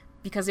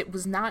because it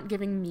was not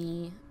giving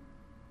me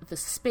the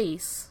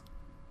space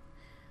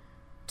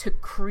to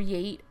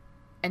create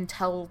and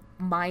tell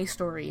my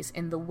stories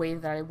in the way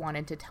that I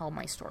wanted to tell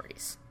my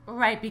stories.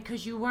 Right,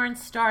 because you weren't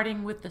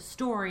starting with the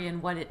story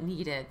and what it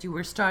needed. You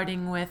were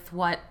starting with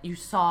what you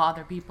saw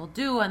other people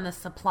do and the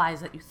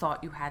supplies that you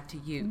thought you had to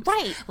use.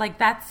 Right. Like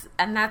that's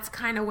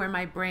kind of where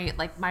my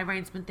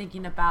brain's been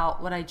thinking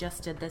about what I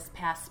just did this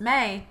past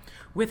May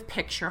with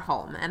Picture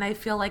Home. And I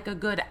feel like a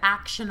good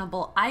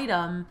actionable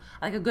item,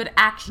 like a good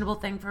actionable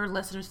thing for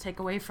listeners to take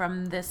away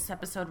from this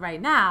episode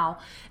right now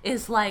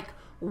is like,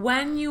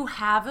 when you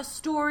have a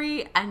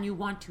story and you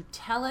want to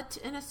tell it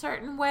in a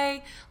certain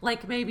way,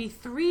 like maybe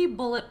 3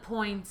 bullet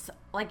points,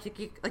 like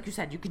you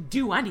said, you could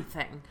do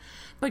anything,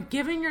 but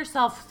giving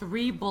yourself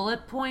 3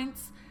 bullet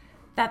points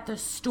that the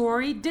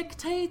story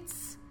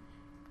dictates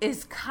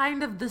is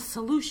kind of the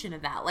solution to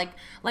that.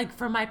 Like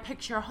for my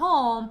Picture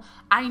Home,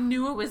 I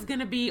knew it was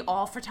going to be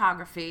all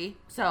photography,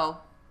 so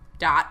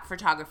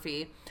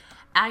photography.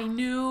 I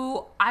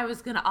knew I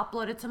was going to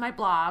upload it to my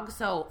blog,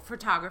 so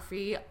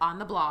photography on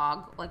the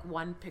blog, like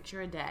 1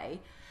 picture a day.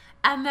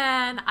 And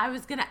then I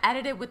was going to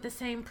edit it with the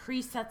same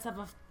presets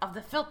of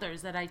the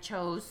filters that I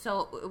chose,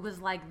 so it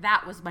was like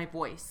that was my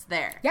voice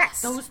there.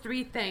 Yes. Those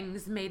 3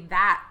 things made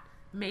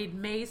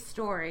May's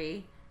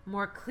story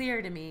more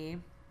clear to me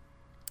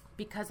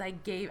because I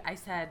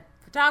said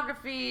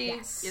photography,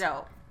 yes. you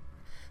know.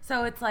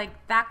 So it's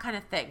like that kind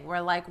of thing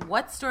where like,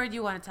 what story do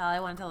you want to tell? I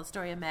want to tell the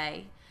story of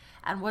May.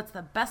 And what's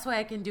the best way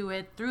I can do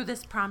it through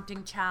this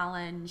prompting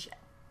challenge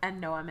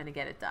and know I'm going to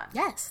get it done?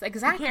 Yes,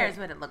 exactly. Who cares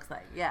what it looks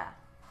like? Yeah.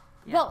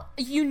 Well,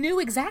 you knew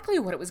exactly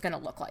what it was going to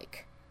look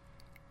like.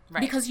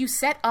 Right. Because you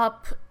set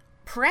up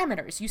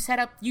parameters.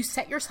 You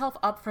set yourself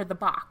up for the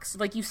box.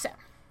 Like you said.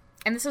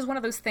 And this is one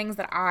of those things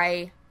that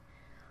I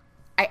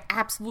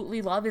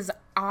absolutely love is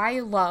I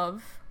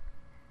love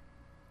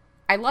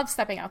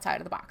stepping outside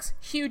of the box.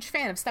 Huge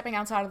fan of stepping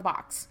outside of the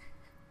box.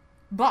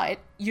 But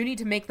you need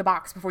to make the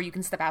box before you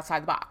can step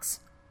outside the box.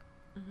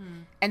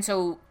 Mm-hmm. And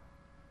so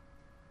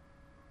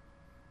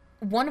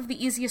one of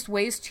the easiest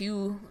ways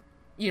to,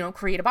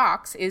 create a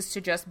box is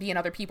to just be in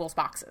other people's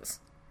boxes.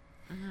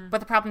 Mm-hmm. But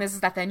the problem is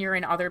that then you're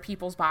in other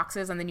people's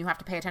boxes and then you have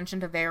to pay attention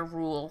to their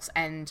rules.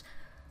 And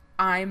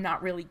I'm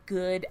not really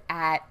good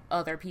at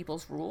other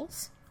people's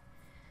rules.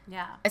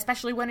 Yeah.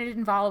 Especially when it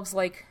involves,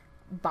 like,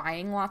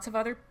 buying lots of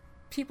other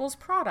people's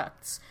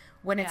products.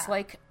 When it's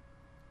like,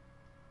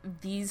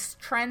 these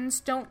trends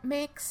don't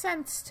make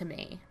sense to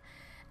me.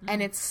 Mm-hmm.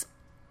 And it's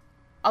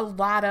a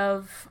lot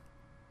of,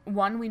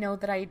 one, we know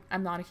that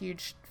I'm not a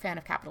huge fan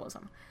of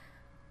capitalism.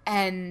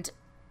 And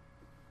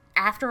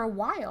after a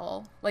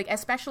while, like,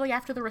 especially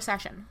after the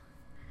recession,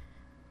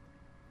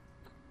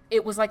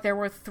 it was like there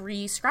were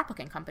 3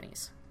 scrapbooking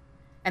companies.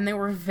 And they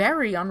were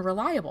very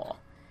unreliable.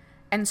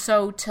 And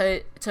so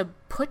to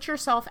put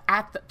yourself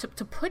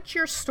to put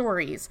your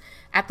stories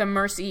at the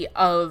mercy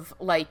of,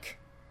 like,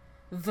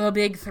 the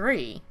big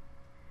 3,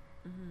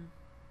 mm-hmm.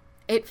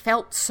 It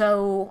felt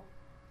so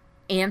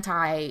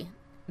anti-me.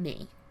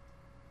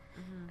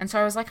 Mm-hmm. And so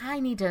I was like, I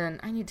need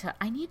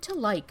to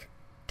like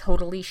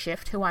totally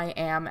shift who I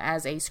am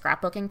as a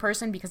scrapbooking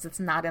person because it's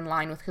not in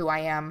line with who I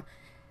am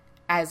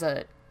as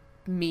a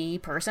me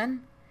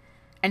person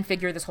and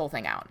figure this whole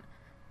thing out.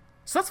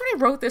 So that's when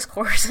I wrote this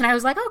course, and I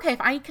was like, okay,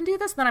 if I can do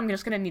this, then I'm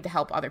just going to need to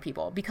help other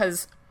people,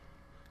 because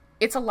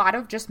it's a lot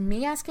of just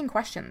me asking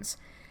questions.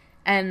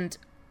 And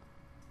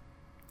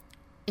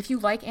if you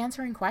like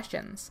answering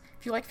questions,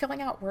 if you like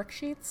filling out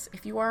worksheets,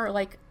 if you are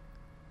like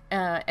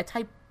a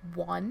type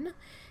 1,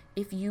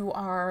 if you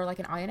are like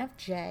an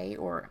INFJ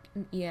or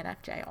an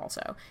ENFJ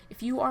also,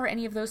 if you are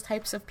any of those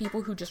types of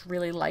people who just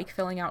really like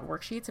filling out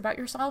worksheets about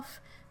yourself,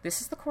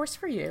 this is the course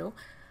for you.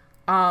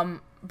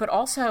 But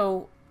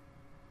also,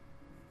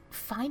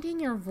 finding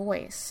your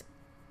voice,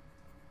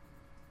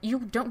 you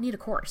don't need a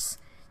course.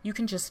 You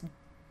can just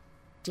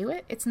do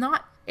it. It's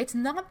not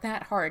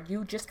that hard.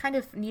 You just kind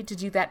of need to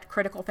do that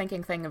critical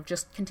thinking thing of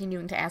just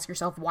continuing to ask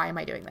yourself, why am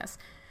I doing this?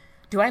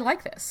 Do I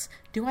like this?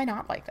 Do I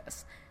not like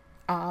this?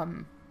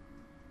 And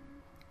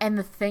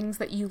the things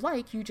that you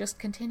like, you just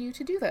continue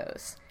to do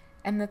those.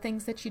 And the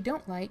things that you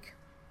don't like,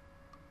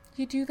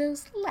 you do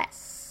those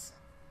less.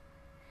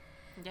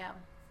 Yeah.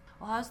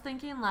 Well, I was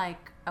thinking,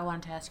 like, I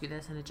wanted to ask you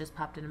this, and it just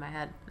popped into my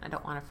head. I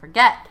don't want to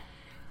forget.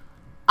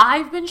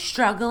 I've been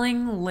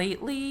struggling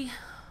lately,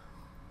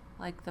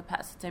 like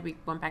since I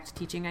went back to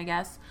teaching, I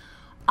guess,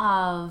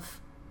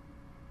 of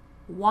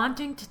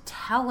wanting to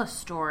tell a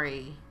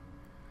story,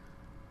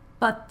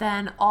 but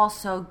then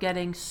also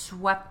getting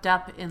swept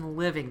up in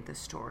living the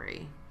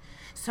story.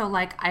 So,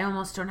 like, I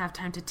almost don't have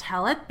time to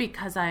tell it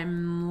because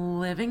I'm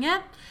living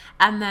it.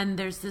 And then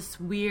there's this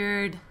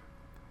weird...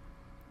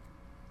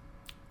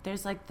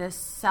 There's, like, this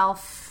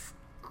self-critique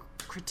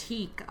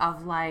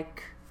of,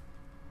 like...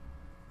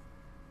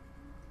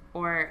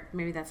 Or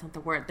maybe that's not the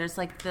word. There's,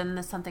 like,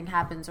 then something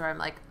happens where I'm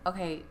like,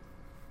 okay,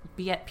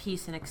 be at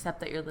peace and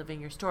accept that you're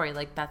living your story.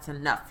 Like, that's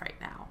enough right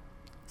now.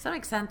 Does that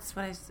make sense?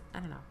 I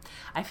don't know.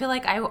 I feel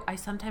like I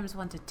sometimes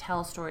want to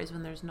tell stories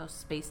when there's no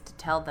space to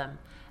tell them.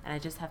 And I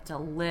just have to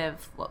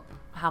live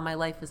how my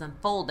life is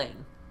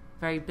unfolding.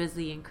 Very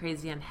busy and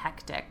crazy and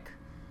hectic.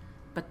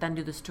 But then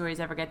do the stories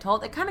ever get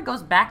told? It kind of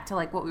goes back to,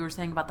 like, what we were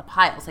saying about the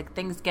piles. Like,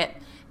 things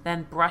get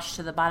then brushed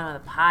to the bottom of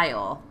the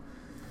pile.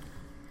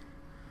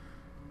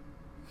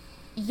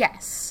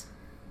 Yes.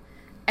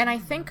 And I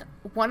think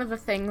one of the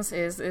things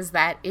is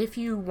that if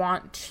you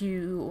want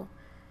to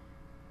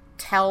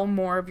tell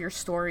more of your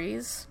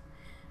stories,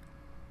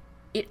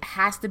 it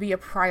has to be a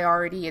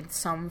priority in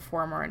some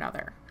form or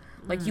another.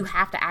 Like, you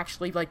have to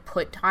actually, like,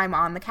 put time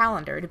on the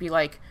calendar to be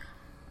like,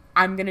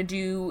 I'm going to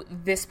do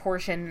this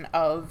portion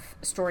of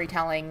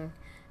storytelling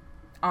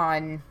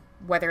on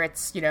whether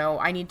it's,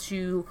 I need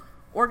to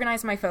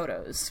organize my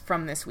photos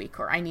from this week,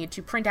 or I need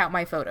to print out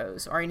my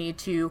photos, or I need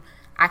to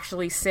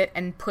actually sit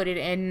and put it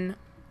in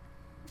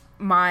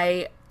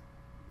my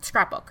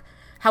scrapbook.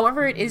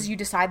 However it is you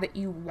decide that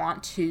you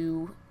want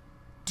to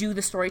do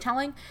the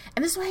storytelling.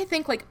 And this is why I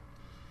think, like,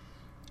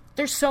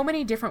 there's so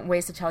many different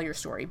ways to tell your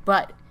story,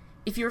 but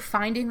if you're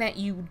finding that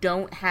you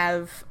don't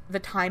have the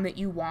time that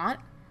you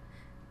want,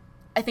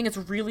 I think it's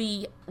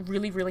really,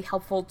 really, really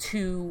helpful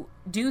to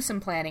do some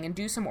planning and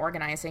do some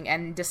organizing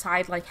and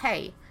decide, like,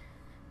 hey,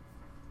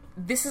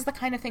 this is the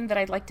kind of thing that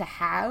I'd like to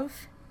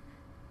have,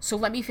 so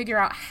let me figure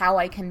out how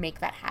I can make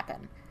that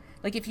happen.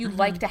 Like, if you'd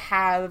like to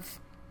have,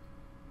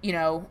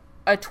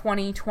 a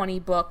 2020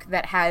 book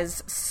that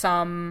has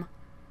some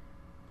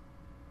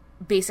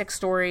basic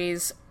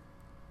stories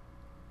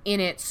in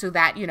it so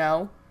that, you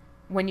know,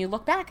 when you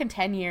look back in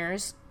 10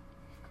 years,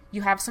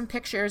 you have some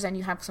pictures and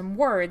you have some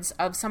words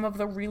of some of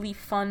the really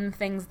fun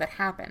things that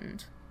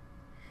happened.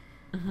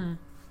 Mm-hmm.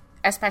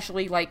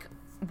 Especially, like,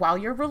 while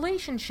your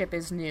relationship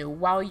is new,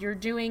 while you're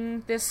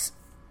doing this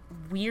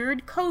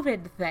weird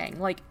COVID thing.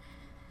 Like,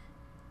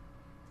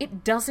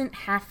 it doesn't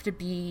have to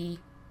be...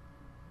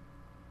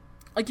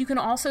 Like, you can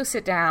also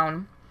sit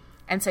down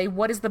and say,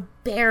 what is the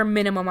bare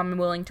minimum I'm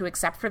willing to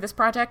accept for this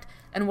project?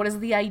 And what is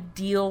the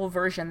ideal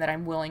version that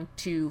I'm willing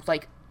to,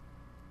 like,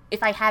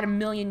 if I had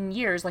 1,000,000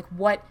 years, like,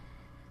 what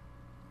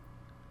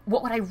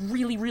would I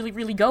really, really,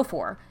 really go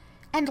for?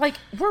 And, like,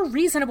 we're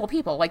reasonable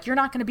people. Like, you're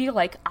not going to be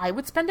like, I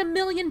would spend $1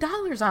 million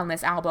on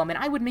this album and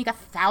I would make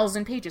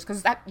 1,000 pages,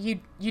 because that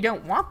you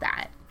don't want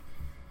that.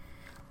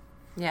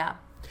 Yeah.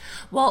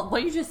 Well,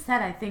 what you just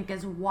said, I think,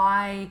 is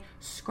why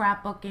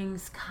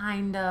scrapbooking's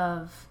kind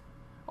of,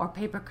 or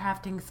paper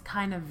crafting's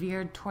kind of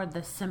veered toward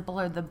the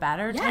simpler the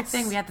better type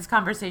thing. We had this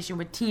conversation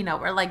with Tina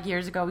where, like,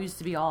 years ago we used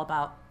to be all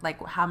about,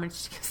 like, how much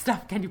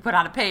stuff can you put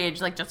on a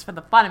page, like, just for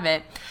the fun of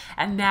it.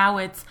 And now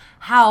it's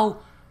how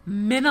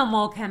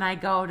minimal can I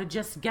go to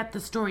just get the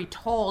story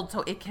told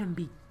so it can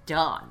be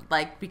done.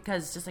 Like,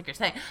 because just like you're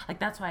saying, like,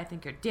 that's why I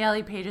think your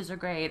daily pages are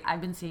great. I've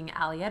been seeing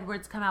Ali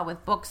Edwards come out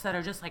with books that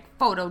are just like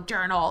photo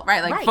journal,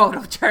 right? Like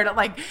photo journal,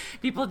 like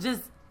people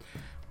just,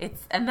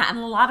 it's, and a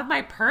lot of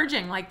my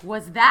purging, like,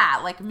 was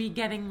that, like, me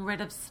getting rid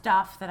of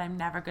stuff that I'm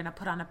never going to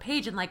put on a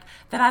page, and, like,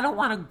 that I don't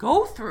want to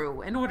go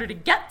through in order to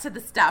get to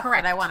the stuff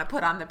that I want to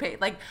put on the page.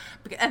 Like,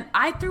 and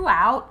I threw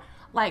out,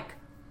 like,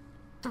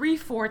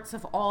 3/4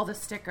 of all the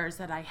stickers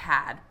that I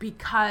had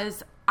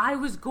because I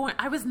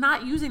was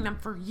not using them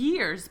for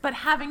years, but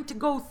having to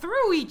go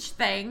through each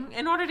thing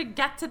in order to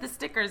get to the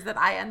stickers that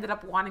I ended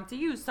up wanting to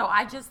use. So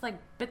I just, like,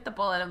 bit the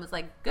bullet and was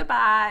like,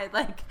 goodbye.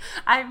 Like,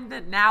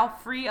 I'm now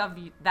free of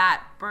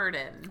that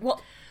burden.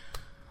 Well,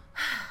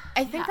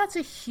 I think that's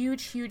a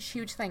huge, huge,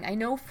 huge thing. I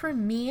know for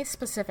me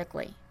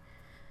specifically,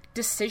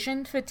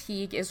 decision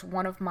fatigue is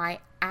one of my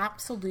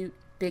absolute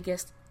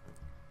biggest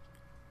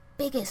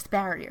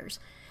barriers.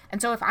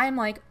 And so if I'm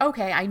like,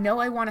 okay, I know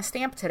I want a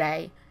stamp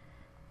today,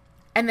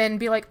 and then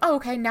be like, oh,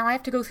 okay, now I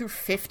have to go through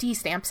 50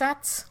 stamp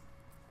sets?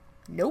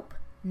 Nope,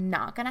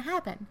 not gonna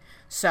happen.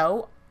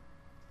 So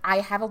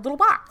I have a little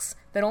box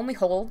that only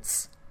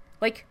holds,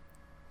 like,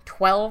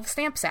 12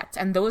 stamp sets,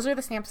 and those are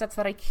the stamp sets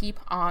that I keep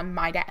on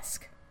my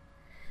desk.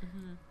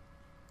 Mm-hmm.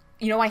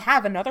 You know, I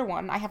have another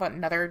one. I have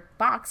another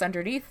box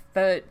underneath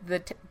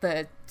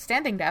the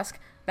standing desk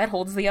that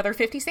holds the other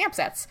 50 stamp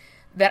sets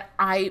that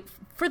I,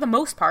 for the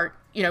most part,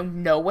 you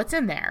know what's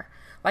in there.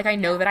 Like, I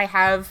know that I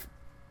have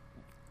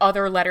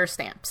other letter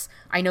stamps.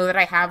 I know that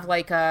I have,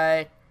 like,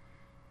 a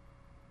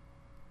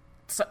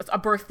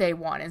birthday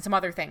one and some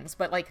other things,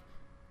 but, like,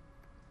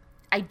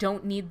 I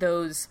don't need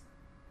those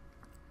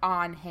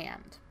on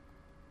hand.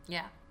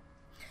 Yeah.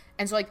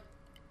 And so, like,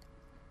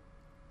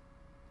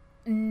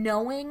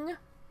 knowing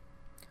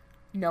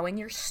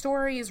your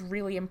story is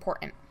really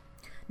important.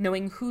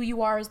 Knowing who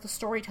you are as the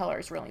storyteller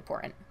is really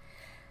important.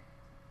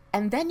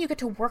 And then you get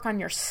to work on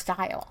your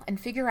style and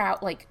figure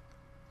out, like,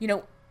 you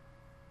know,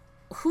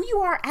 who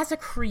you are as a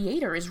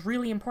creator is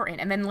really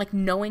important. And then, like,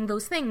 knowing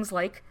those things,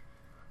 like,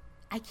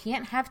 I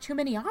can't have too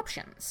many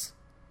options.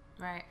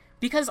 Right.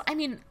 Because, I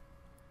mean,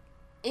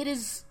 it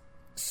is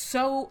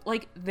so,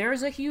 like,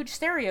 there's a huge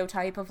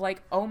stereotype of,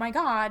 like, oh my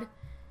god,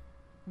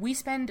 we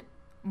spend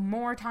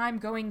more time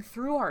going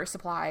through our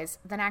supplies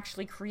than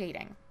actually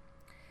creating.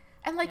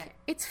 And, like,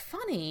 it's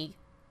funny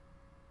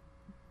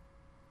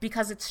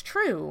because it's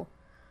true.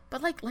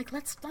 But, like,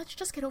 let's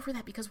just get over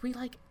that, because we,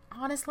 like,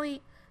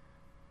 honestly,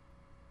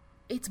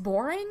 it's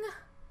boring.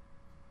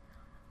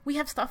 We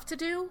have stuff to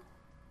do.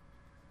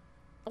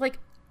 Like,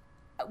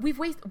 we've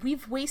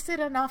wasted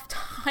enough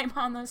time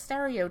on the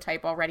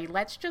stereotype already.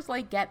 Let's just,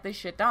 like, get this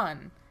shit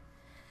done.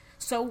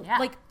 So,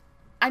 like,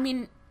 I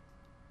mean,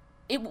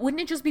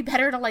 wouldn't it just be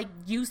better to, like,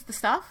 use the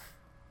stuff?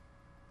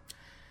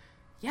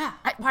 Yeah.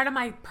 Part of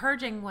my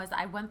purging was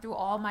I went through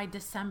all my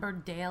December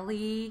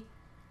daily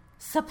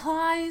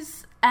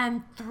supplies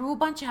and threw a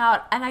bunch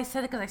out, and I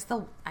said it because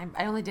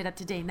I only did up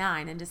to day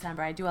 9 in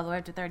December. I do all the way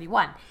up to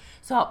 31.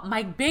 So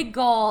my big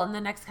goal in the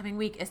next coming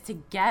week is to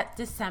get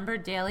December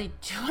daily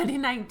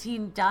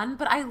 2019 done.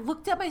 But I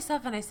looked at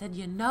myself and I said,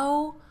 you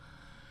know,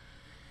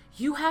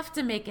 you have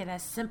to make it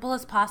as simple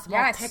as possible.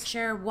 Yes.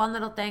 Picture one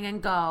little thing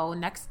and go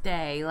next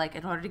day, like,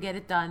 in order to get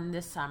it done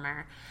this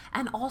summer.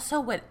 And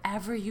also,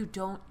 whatever you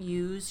don't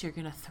use, you're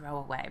gonna throw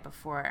away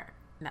before.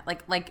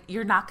 Like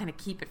you're not going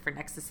to keep it for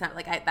next December.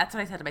 Like, that's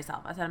what I said to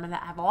myself. I said, I'm going to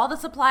have all the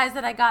supplies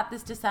that I got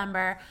this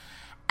December,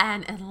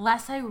 and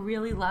unless I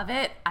really love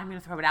it, I'm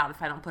going to throw it out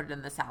if I don't put it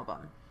in this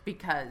album,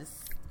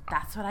 because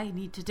that's what I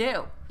need to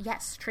do.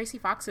 Yes, Tracy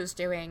Fox is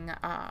doing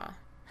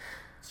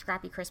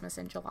Scrappy Christmas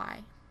in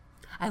July.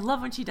 I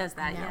love when she does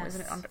that. Yeah, yes.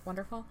 Isn't it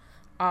wonderful?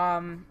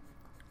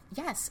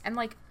 Yes, and,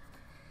 like,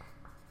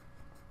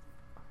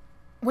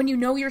 when you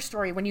know your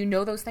story, when you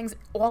know those things,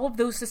 all of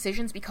those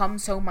decisions become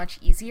so much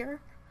easier.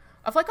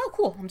 Of like, oh,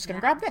 cool, I'm just going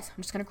to grab this.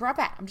 I'm just going to grab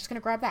that. I'm just going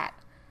to grab that.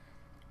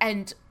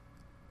 And,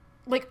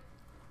 like,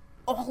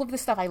 all of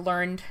this stuff I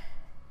learned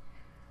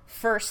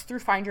first through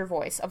Find Your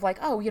Voice of like,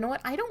 oh, you know what?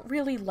 I don't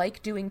really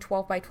like doing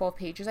 12 by 12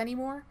 pages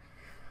anymore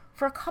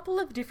for a couple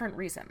of different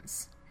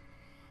reasons.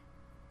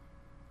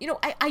 You know,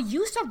 I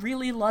used to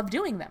really love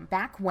doing them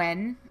back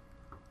when,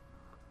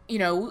 you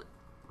know,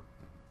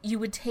 you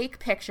would take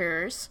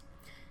pictures,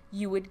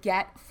 you would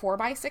get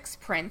 4x6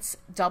 prints,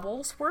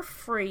 doubles were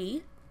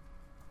free,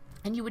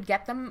 and you would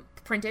get them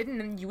printed, and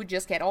then you would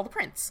just get all the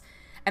prints.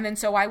 And then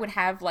so I would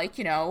have, like,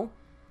 you know,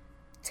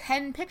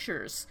 10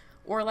 pictures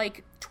or,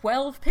 like,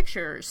 12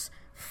 pictures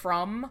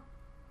from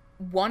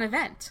one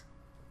event.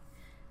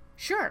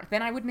 Sure,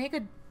 then I would make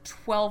a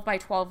 12 by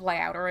 12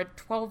 layout or a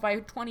 12 by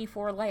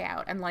 24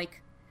 layout, and,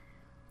 like,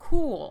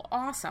 cool,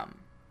 awesome.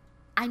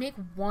 I make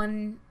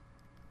one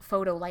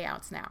photo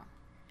layouts now.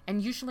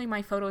 And usually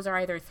my photos are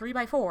either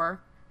 3x4,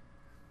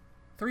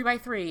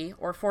 3x3,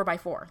 or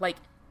 4x4. Like,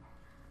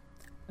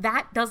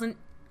 that doesn't...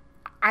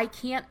 I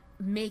can't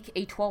make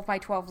a 12 by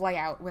 12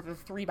 layout with a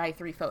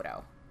 3x3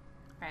 photo.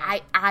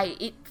 Right.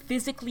 It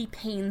physically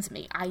pains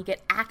me. I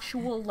get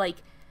actual, like,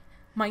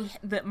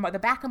 the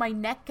back of my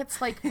neck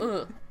gets, like,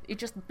 ugh. It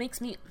just makes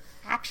me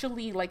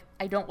actually, like,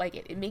 I don't like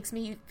it. It makes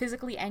me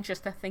physically anxious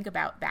to think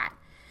about that.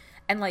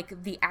 And,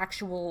 like, the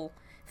actual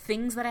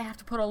things that I have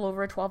to put all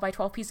over a 12 by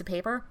 12 piece of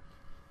paper,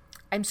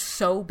 I'm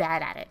so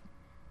bad at it.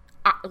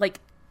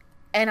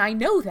 And I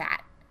know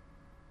that.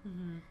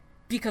 Mm-hmm.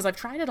 Because I've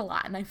tried it a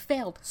lot, and I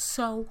failed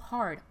so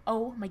hard.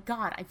 Oh my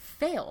god, I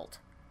failed.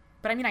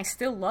 But I mean, I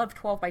still love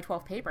 12 by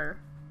 12 paper.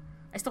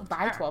 I still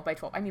buy 12 by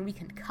 12. I mean, we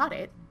can cut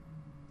it.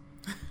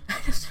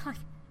 Just like,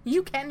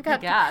 you can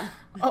cut. God.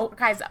 Oh,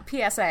 guys,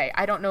 PSA,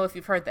 I don't know if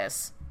you've heard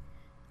this.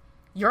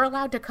 You're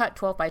allowed to cut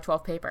 12 by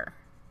 12 paper.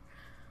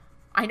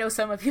 I know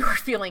some of you are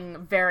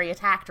feeling very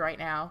attacked right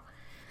now.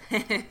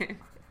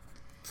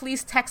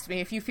 Please text me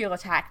if you feel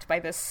attacked by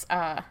this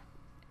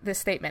this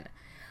statement.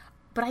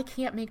 But I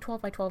can't make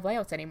 12 by 12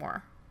 layouts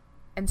anymore.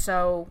 And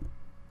so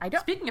I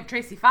don't. Speaking of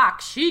Tracy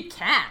Fox, she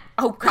can.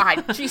 Oh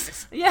god,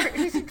 Jesus. Yeah.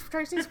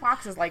 Tracy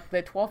Fox is like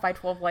the 12 by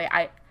 12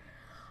 layout.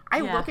 I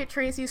look at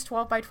Tracy's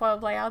 12 by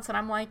 12 layouts and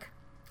I'm like,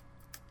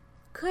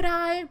 could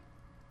I?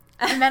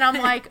 And then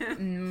I'm like,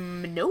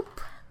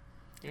 nope.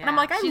 Yeah. And I'm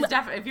like, she's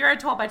definitely, if you're a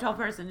 12 by 12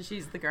 person,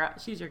 she's the girl.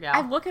 She's your gal.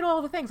 I look at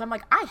all the things. I'm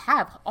like, I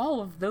have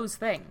all of those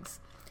things.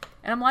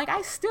 And I'm like,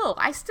 I still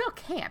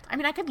can't. I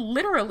mean, I could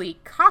literally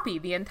copy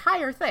the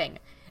entire thing,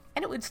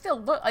 and it would still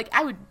look like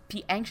I would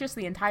be anxious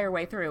the entire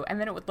way through,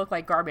 and then it would look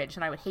like garbage,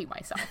 and I would hate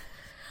myself.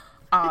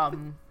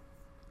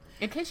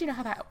 In case you know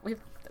how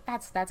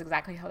that's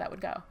exactly how that would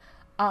go.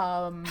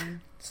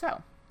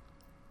 So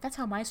that's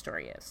how my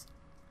story is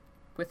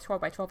with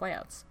 12 by 12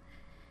 layouts.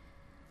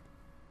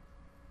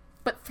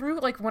 But through,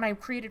 like, when I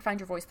created Find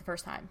Your Voice the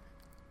first time,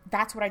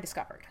 that's what I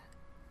discovered,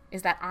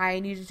 is that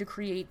I needed to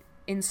create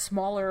in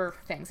smaller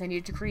things. I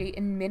needed to create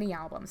in mini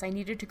albums. I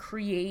needed to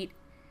create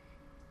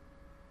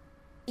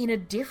in a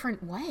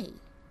different way.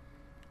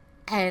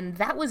 And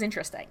that was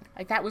interesting.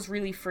 Like, that was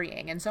really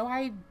freeing. And so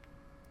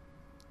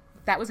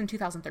that was in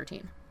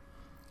 2013.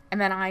 And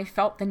then I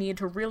felt the need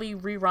to really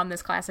rerun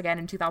this class again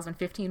in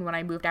 2015 when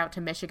I moved out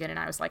to Michigan, and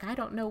I was like, I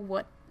don't know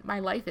what my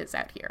life is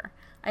out here.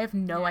 I have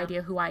no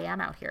idea who I am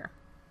out here.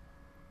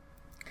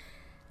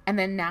 And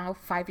then now,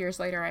 5 years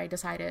later, I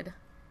decided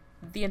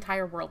the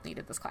entire world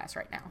needed this class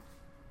right now.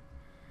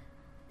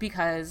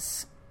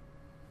 Because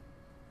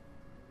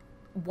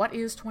what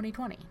is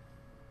 2020?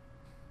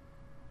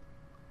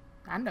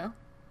 I don't know.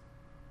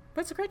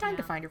 But it's a great time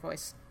to find your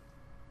voice.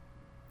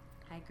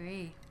 I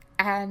agree.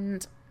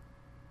 And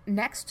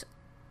next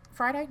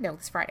Friday? No,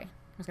 this Friday.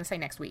 I was going to say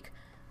next week.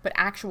 But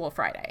actual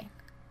Friday,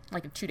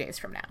 like 2 days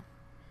from now,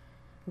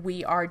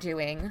 we are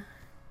doing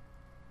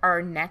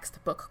our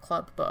next book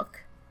club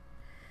book,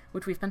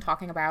 which we've been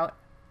talking about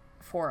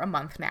for a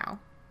month now.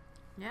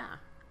 Yeah.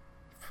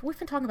 We've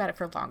been talking about it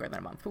for longer than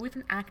a month, but we've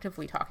been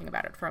actively talking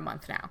about it for a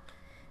month now.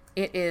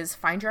 It is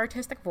Find Your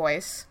Artistic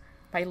Voice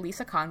by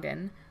Lisa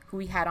Congdon, who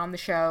we had on the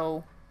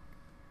show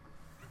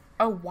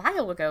a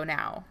while ago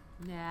now.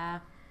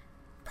 Yeah.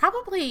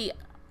 Probably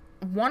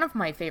one of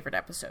my favorite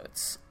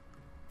episodes.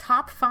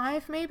 Top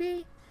 5,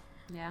 maybe?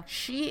 Yeah.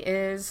 She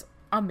is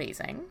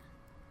amazing,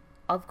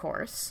 of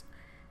course.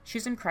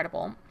 She's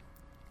incredible.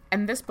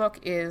 And this book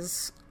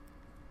is...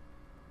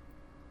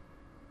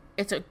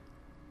 It's a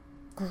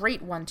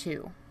great one,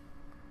 too,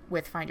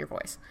 with Find Your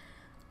Voice.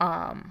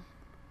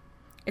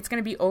 It's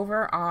going to be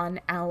over on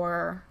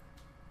our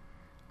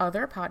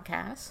other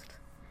podcast,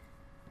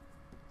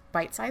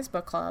 Bite Size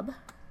Book Club,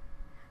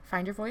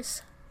 Find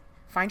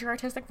Your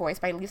Artistic Voice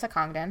by Lisa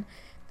Congdon,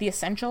 The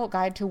Essential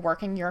Guide to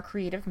Working Your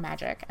Creative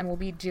Magic. And we'll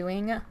be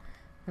doing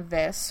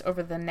this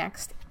over the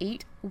next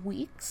 8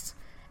 weeks.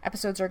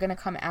 Episodes are going to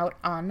come out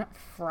on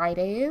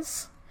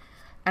Fridays.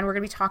 And we're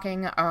going to be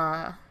talking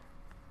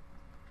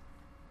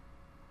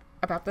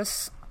about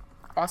this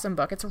awesome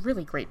book. It's a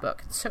really great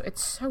book.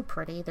 It's so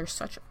pretty.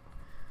 There's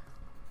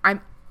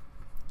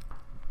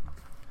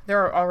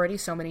there are already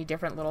so many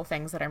different little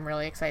things that I'm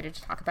really excited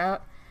to talk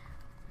about.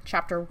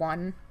 Chapter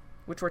 1,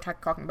 which we're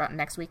talking about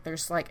next week,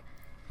 there's like,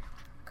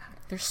 God,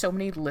 there's so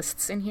many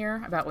lists in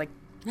here about like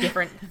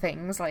different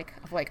things, like,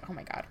 oh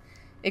my God,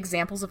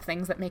 examples of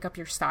things that make up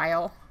your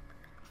style,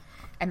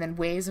 and then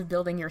ways of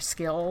building your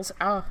skills.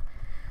 Oh,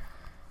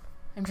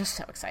 I'm just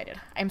so excited.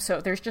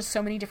 There's just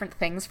so many different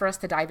things for us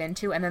to dive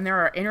into, and then there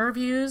are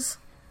interviews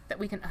that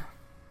we can,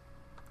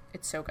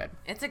 it's so good.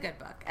 It's a good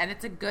book, and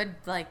it's a good,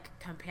 like,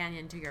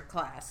 companion to your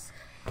class.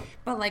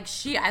 But, like,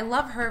 I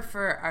love her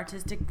for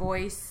artistic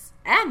voice,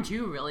 and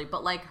you, really,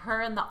 but, like,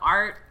 her and the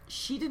art,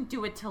 she didn't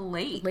do it till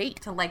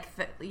late. To, like,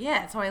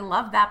 yeah, so I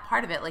love that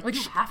part of it. Like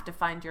you have to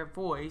find your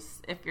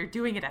voice if you're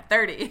doing it at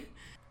 30.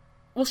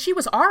 Well, she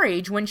was our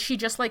age when she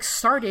just, like,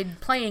 started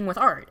playing with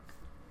art.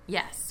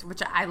 Yes,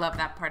 which I love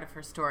that part of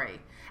her story.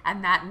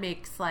 And that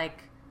makes,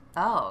 like,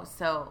 oh,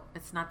 so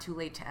it's not too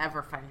late to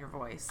ever find your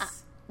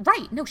voice.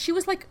 Right. No, she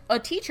was, like, a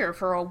teacher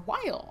for a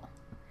while.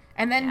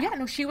 And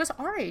then, she was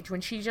our age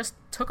when she just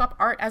took up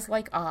art as,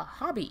 like, a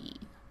hobby.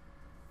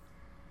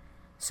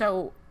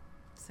 So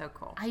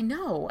cool. I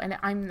know.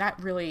 And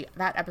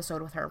that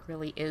episode with her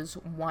really is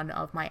one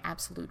of my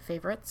absolute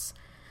favorites.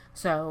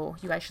 So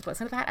you guys should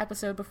listen to that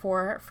episode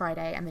before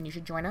Friday, and then you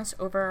should join us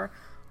over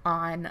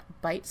on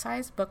Bite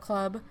Size Book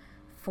Club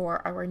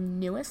for our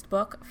newest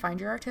book, Find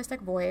Your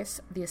Artistic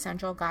Voice, The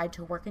Essential Guide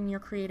to Working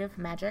Your Creative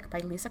Magic by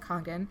Lisa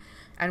Congdon.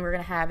 And we're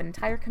going to have an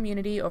entire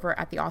community over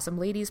at the Awesome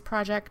Ladies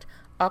Project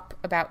up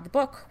about the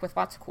book with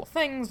lots of cool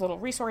things, little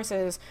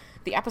resources,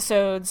 the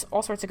episodes,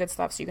 all sorts of good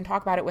stuff, so you can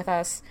talk about it with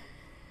us.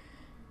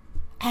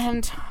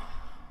 And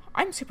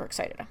I'm super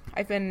excited.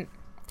 I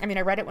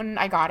read it when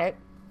I got it,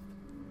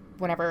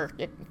 whenever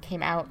it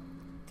came out,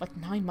 like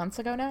 9 months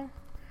ago now.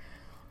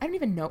 I don't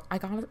even know. I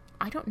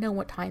don't know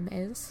what time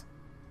is.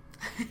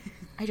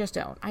 I just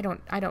don't. I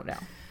don't know.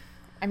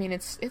 I mean,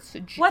 it's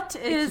what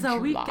is a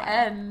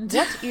weekend?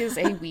 What is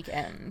a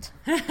weekend?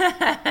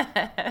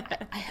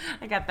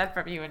 I got that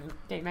from you and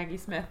Dave Maggie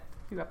Smith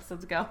a few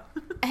episodes ago.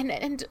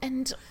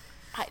 and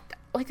I,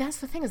 like, that's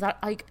the thing, is that,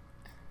 like,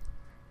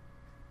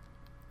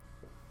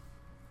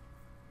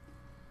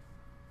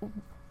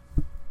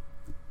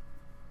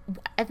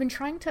 I've been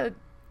trying to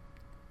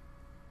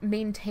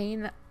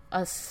maintain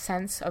a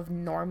sense of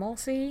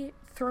normalcy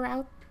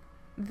throughout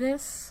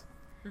this.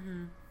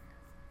 Mm-hmm.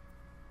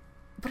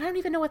 But I don't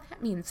even know what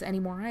that means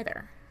anymore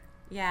either.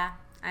 Yeah,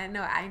 I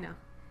know.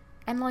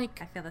 And,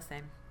 like, I feel the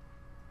same.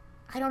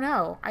 I don't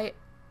know.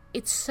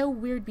 It's so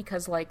weird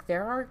because, like,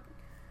 there are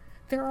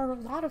a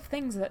lot of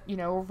things that,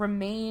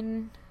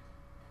 remain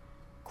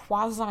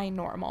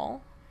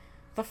quasi-normal.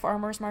 The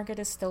farmer's market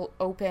is still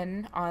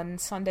open on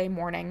Sunday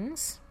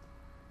mornings.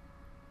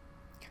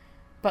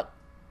 But,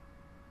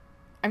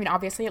 I mean,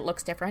 obviously it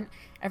looks different.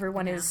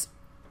 Everyone is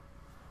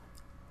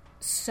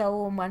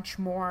so much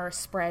more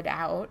spread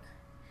out.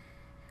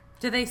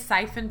 Do they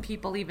siphon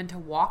people even to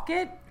walk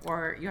it?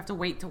 Or you have to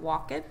wait to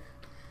walk it?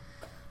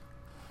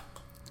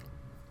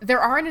 There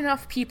aren't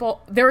enough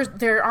people. There's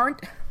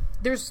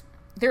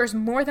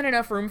more than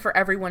enough room for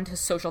everyone to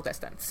social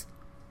distance.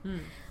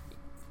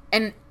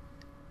 And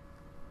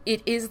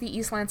it is the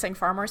East Lansing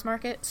Farmers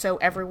Market, so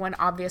everyone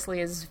obviously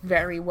is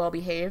very well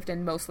behaved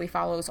and mostly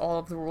follows all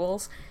of the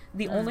rules.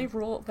 The only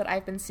rule that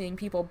I've been seeing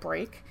people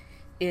break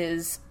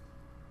is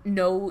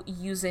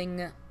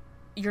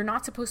you're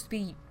not supposed to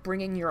be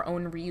bringing your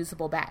own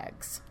reusable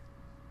bags.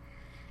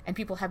 And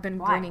people have been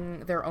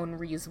bringing their own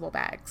reusable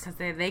bags. Because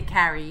they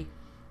carry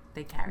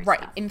right,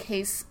 stuff. in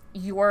case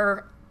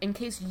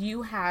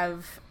you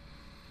have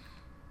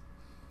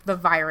the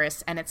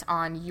virus and it's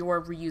on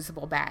your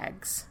reusable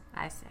bags.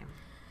 I see.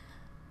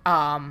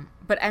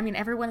 But I mean,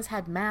 everyone has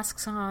had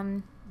masks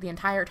on the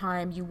entire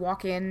time. You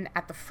walk in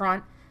at the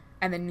front,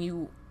 and then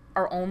you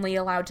are only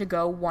allowed to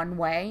go one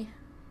way.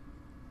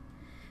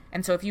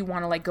 And so if you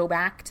want to, like, go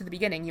back to the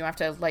beginning, you have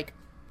to, like,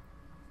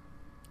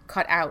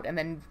 cut out and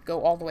then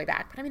go all the way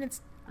back. But I mean, it's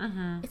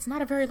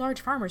not a very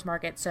large farmer's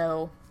market,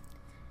 so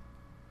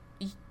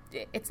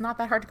it's not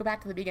that hard to go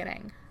back to the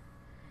beginning.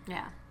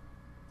 Yeah.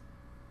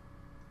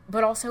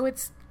 But also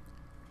it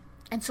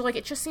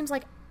just seems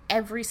like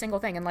every single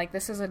thing, and, like,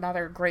 this is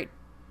another great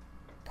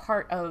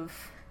part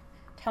of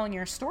telling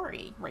your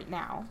story right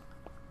now,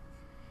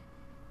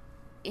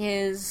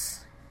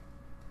 is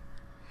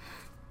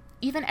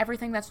even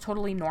everything that's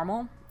totally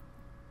normal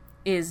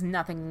is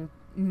nothing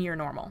near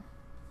normal.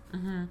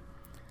 Mm-hmm.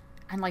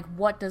 And, like,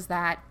 what does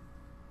that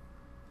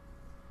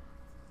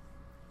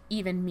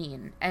even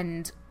mean?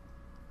 And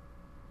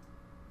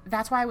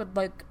that's why I would,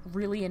 like,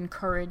 really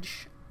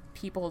encourage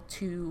people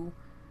to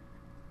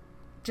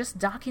just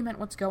document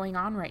what's going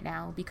on right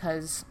now,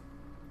 because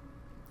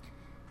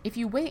if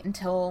you wait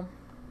until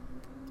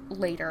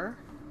later,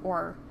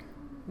 or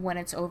when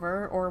it's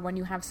over, or when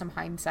you have some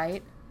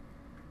hindsight,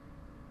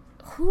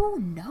 who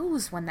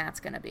knows when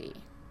that's going to be?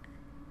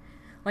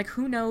 Like,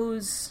 who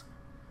knows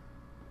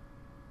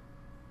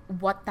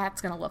what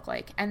that's going to look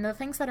like? And the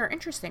things that are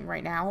interesting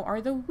right now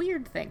are the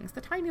weird things,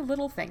 the tiny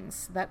little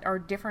things that are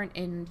different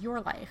in your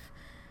life.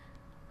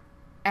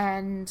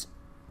 And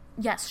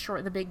yes,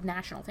 sure, the big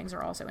national things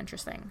are also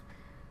interesting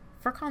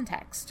for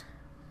context.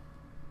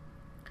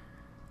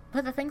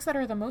 But the things that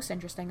are the most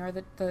interesting are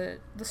the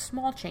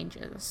small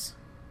changes.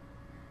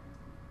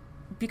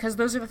 Because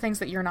those are the things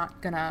that you're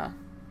not gonna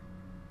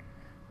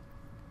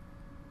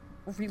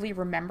really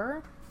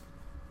remember.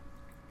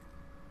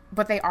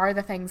 But they are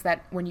the things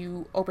that when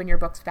you open your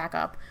books back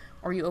up,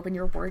 or you open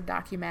your Word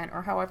document,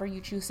 or however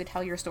you choose to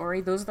tell your story,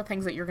 those are the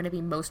things that you're going to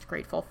be most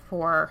grateful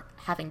for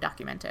having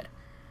documented.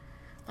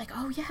 Like,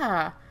 oh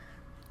yeah,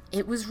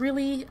 it was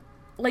really,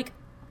 like,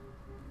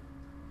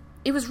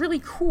 it was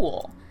really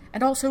cool.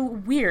 And also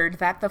weird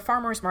that the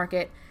farmer's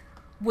market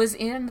was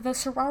in the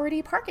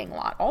sorority parking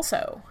lot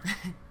also.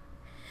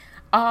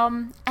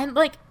 And,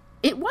 like,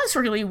 it was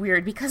really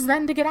weird, because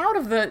then to get out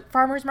of the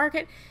farmer's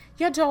market,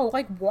 you had to,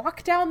 like,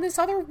 walk down this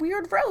other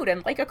weird road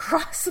and, like,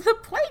 across the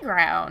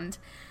playground.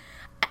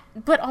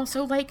 But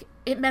also, like,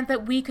 it meant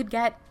that we could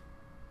get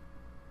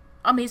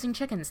amazing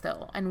chicken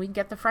still, and we'd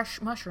get the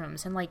fresh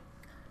mushrooms, and, like,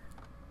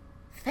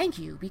 thank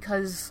you,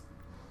 because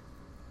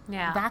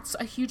that's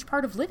a huge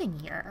part of living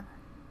here.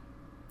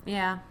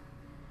 Yeah.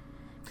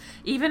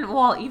 Even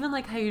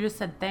like how you just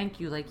said thank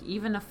you, like,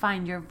 even to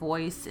find your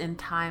voice in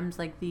times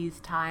like these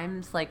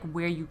times, like,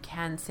 where you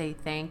can say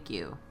thank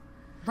you.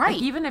 Right.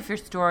 Like, even if your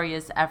story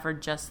is ever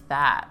just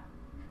that.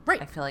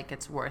 Right. I feel like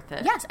it's worth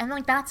it. Yes, and,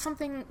 like, that's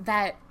something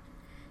that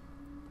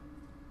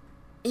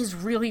is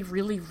really,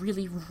 really,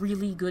 really,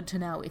 really good to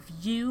know. If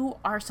you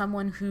are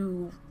someone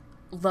who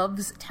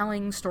loves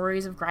telling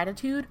stories of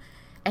gratitude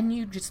and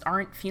you just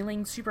aren't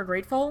feeling super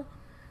grateful,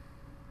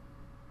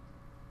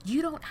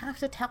 you don't have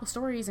to tell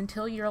stories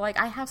until you're like,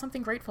 I have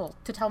something grateful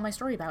to tell my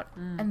story about,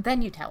 and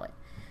then you tell it.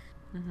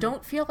 Mm-hmm.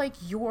 Don't feel like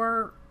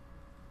you're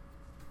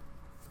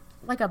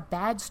like a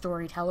bad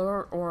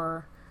storyteller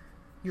or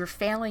you're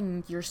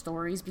failing your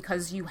stories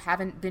because you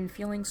haven't been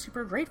feeling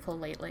super grateful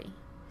lately.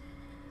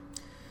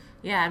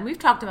 Yeah, and we've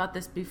talked about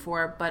this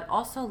before, but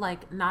also,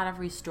 like, not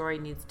every story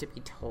needs to be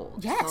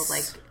told. Yes. So,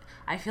 like,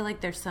 I feel like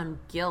there's some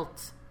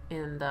guilt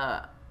in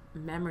the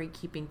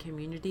memory-keeping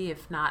community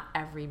if not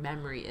every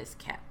memory is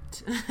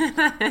kept.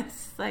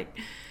 It's like...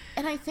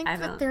 And I think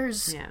that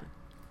there's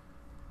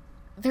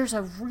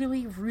a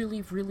really,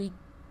 really, really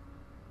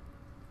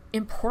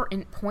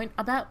important point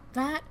about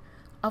that,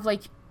 of,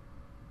 like,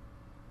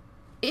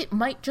 it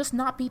might just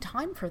not be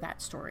time for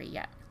that story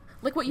yet.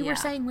 Like what you were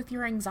saying with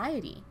your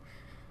anxiety.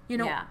 You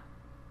know,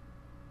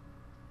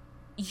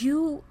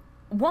 you,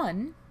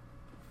 one,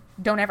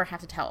 don't ever have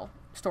to tell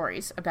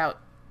stories about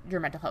your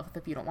mental health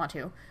if you don't want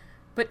to.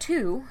 But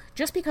two,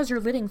 just because you're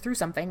living through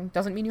something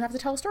doesn't mean you have to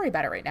tell a story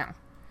about it right now.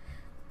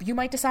 You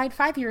might decide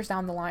 5 years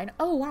down the line,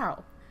 oh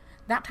wow,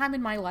 that time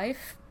in my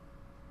life,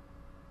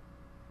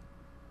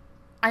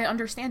 I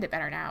understand it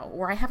better now,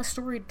 or I have a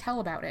story to tell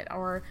about it,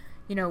 or,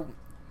 you know,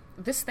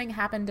 this thing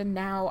happened and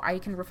now I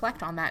can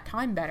reflect on that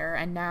time better,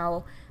 and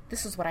now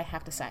this is what I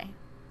have to say.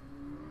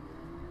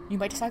 You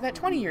might decide that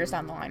 20 years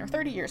down the line, or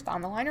 30 years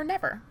down the line, or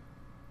never.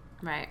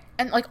 Right.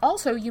 And, like,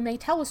 also, you may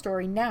tell a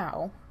story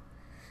now,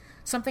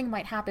 something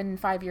might happen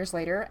 5 years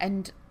later,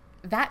 and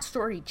that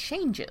story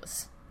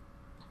changes.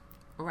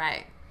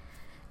 Right.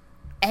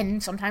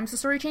 And sometimes the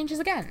story changes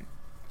again.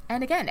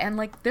 And again. And,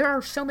 like, there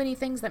are so many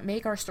things that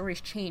make our stories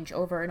change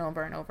over and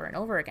over and over and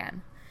over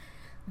again,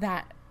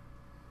 that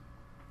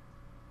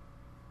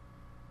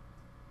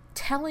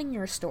telling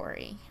your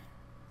story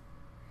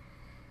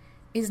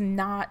is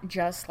not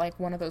just, like,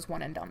 one of those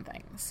one-and-done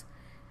things.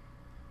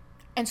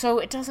 And so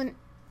it doesn't...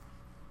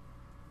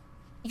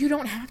 You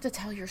don't have to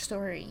tell your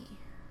story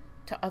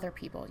to other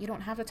people. You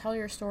don't have to tell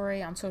your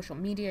story on social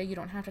media. You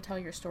don't have to tell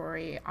your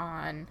story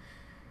on,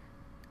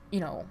 you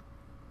know,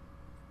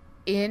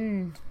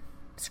 in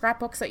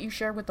scrapbooks that you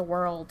share with the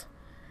world.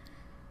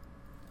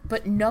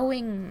 But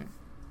knowing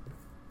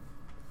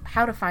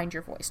how to find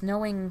your voice,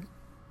 knowing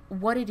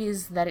what it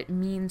is that it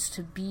means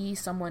to be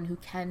someone who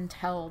can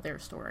tell their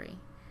story,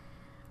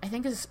 I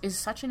think is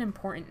such an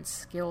important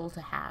skill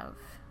to have.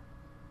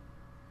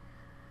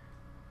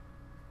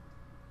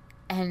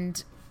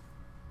 And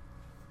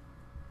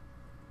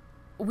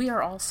we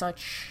are all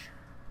such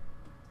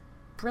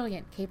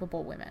brilliant,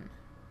 capable women.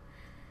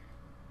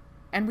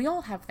 And we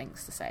all have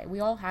things to say. We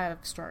all have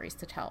stories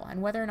to tell.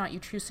 And whether or not you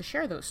choose to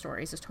share those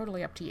stories is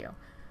totally up to you.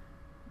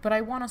 But I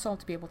want us all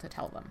to be able to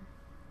tell them.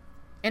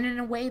 And in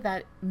a way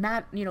that,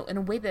 in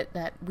a way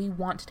that we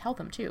want to tell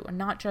them too. And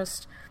not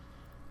just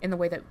in the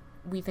way that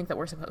we think that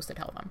we're supposed to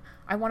tell them.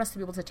 I want us to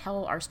be able to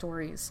tell our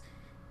stories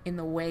in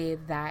the way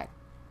that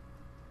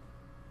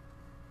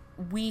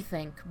we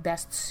think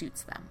best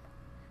suits them.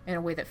 In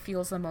a way that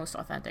feels the most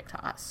authentic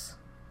to us.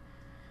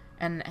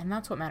 And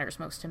that's what matters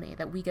most to me.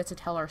 That we get to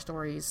tell our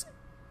stories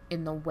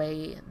in the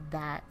way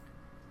that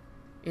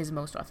is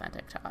most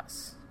authentic to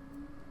us.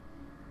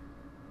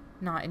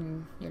 Not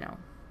in,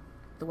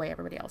 the way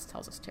everybody else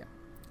tells us to.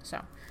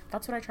 So,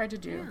 that's what I tried to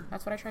do. Yeah.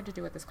 That's what I tried to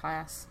do with this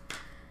class.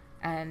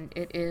 And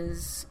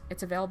it's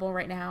available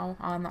right now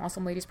on the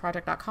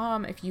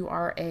awesomeladiesproject.com. If you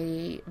are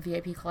a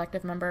VIP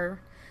Collective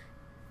member,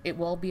 it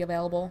will be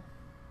available.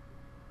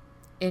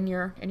 in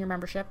your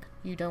membership.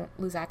 You don't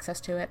lose access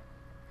to it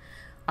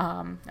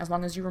as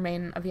long as you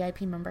remain a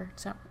VIP member.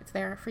 So it's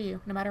there for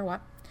you no matter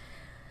what.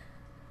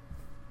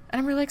 And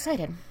I'm really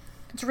excited.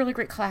 It's a really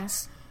great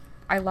class.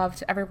 I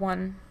loved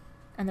everyone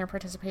and their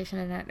participation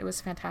in it. It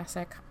was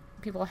fantastic.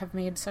 People have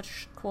made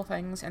such cool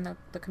things in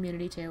the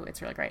community too.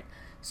 It's really great.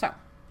 So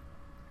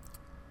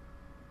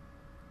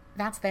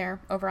that's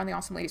there over on the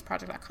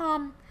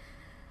awesomeladiesproject.com.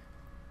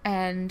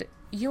 And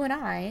you and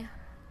I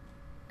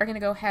are going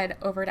to go head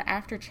over to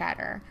After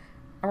Chatter,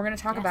 and we're going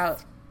to talk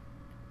about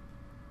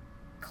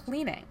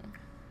cleaning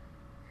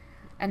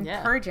and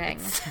purging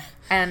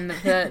and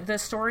the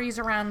stories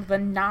around the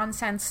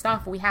nonsense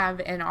stuff we have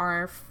in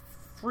our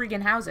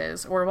friggin'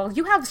 houses. Or, well,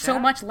 you have so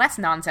much less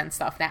nonsense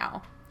stuff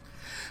now.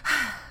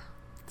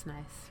 It's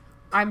nice.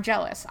 I'm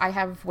jealous. I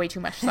have way too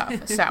much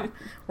stuff. So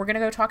we're going to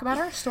go talk about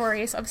our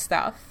stories of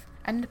stuff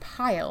and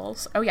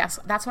piles. Oh, yes.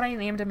 That's what I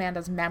named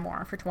Amanda's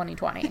memoir for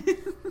 2020.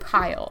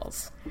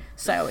 Piles.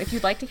 So if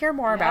you'd like to hear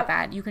more about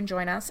that, you can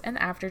join us in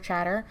After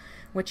Chatter,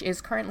 which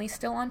is currently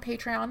still on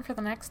Patreon for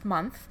the next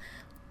month,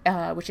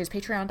 which is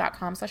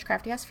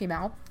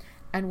patreon.com/craftyasfemale.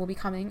 And we'll be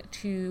coming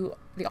to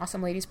the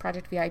Awesome Ladies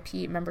Project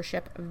VIP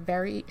membership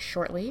very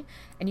shortly.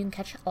 And you can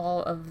catch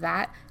all of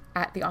that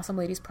at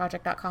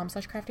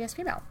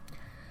theawesomeladiesproject.com/craftyasfemale.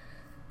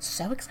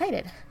 So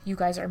excited. You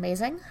guys are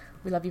amazing.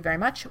 We love you very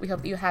much. We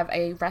hope that you have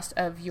a rest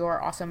of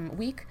your awesome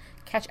week.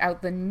 Catch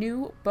out the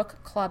new book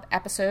club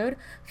episode,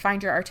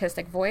 Find Your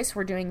Artistic Voice.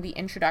 We're doing the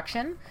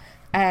introduction,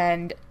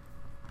 and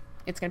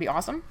it's going to be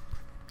awesome.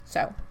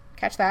 So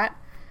catch that,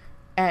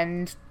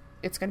 and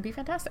it's going to be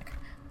fantastic.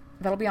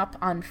 That'll be up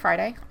on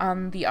Friday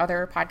on the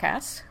other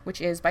podcast,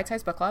 which is Bite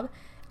Size Book Club,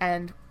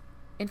 and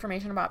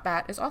information about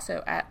that is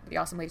also at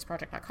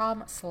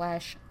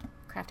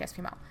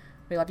theawesomeladiesproject.com/craftyasfemale.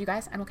 We love you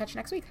guys, and we'll catch you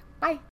next week. Bye!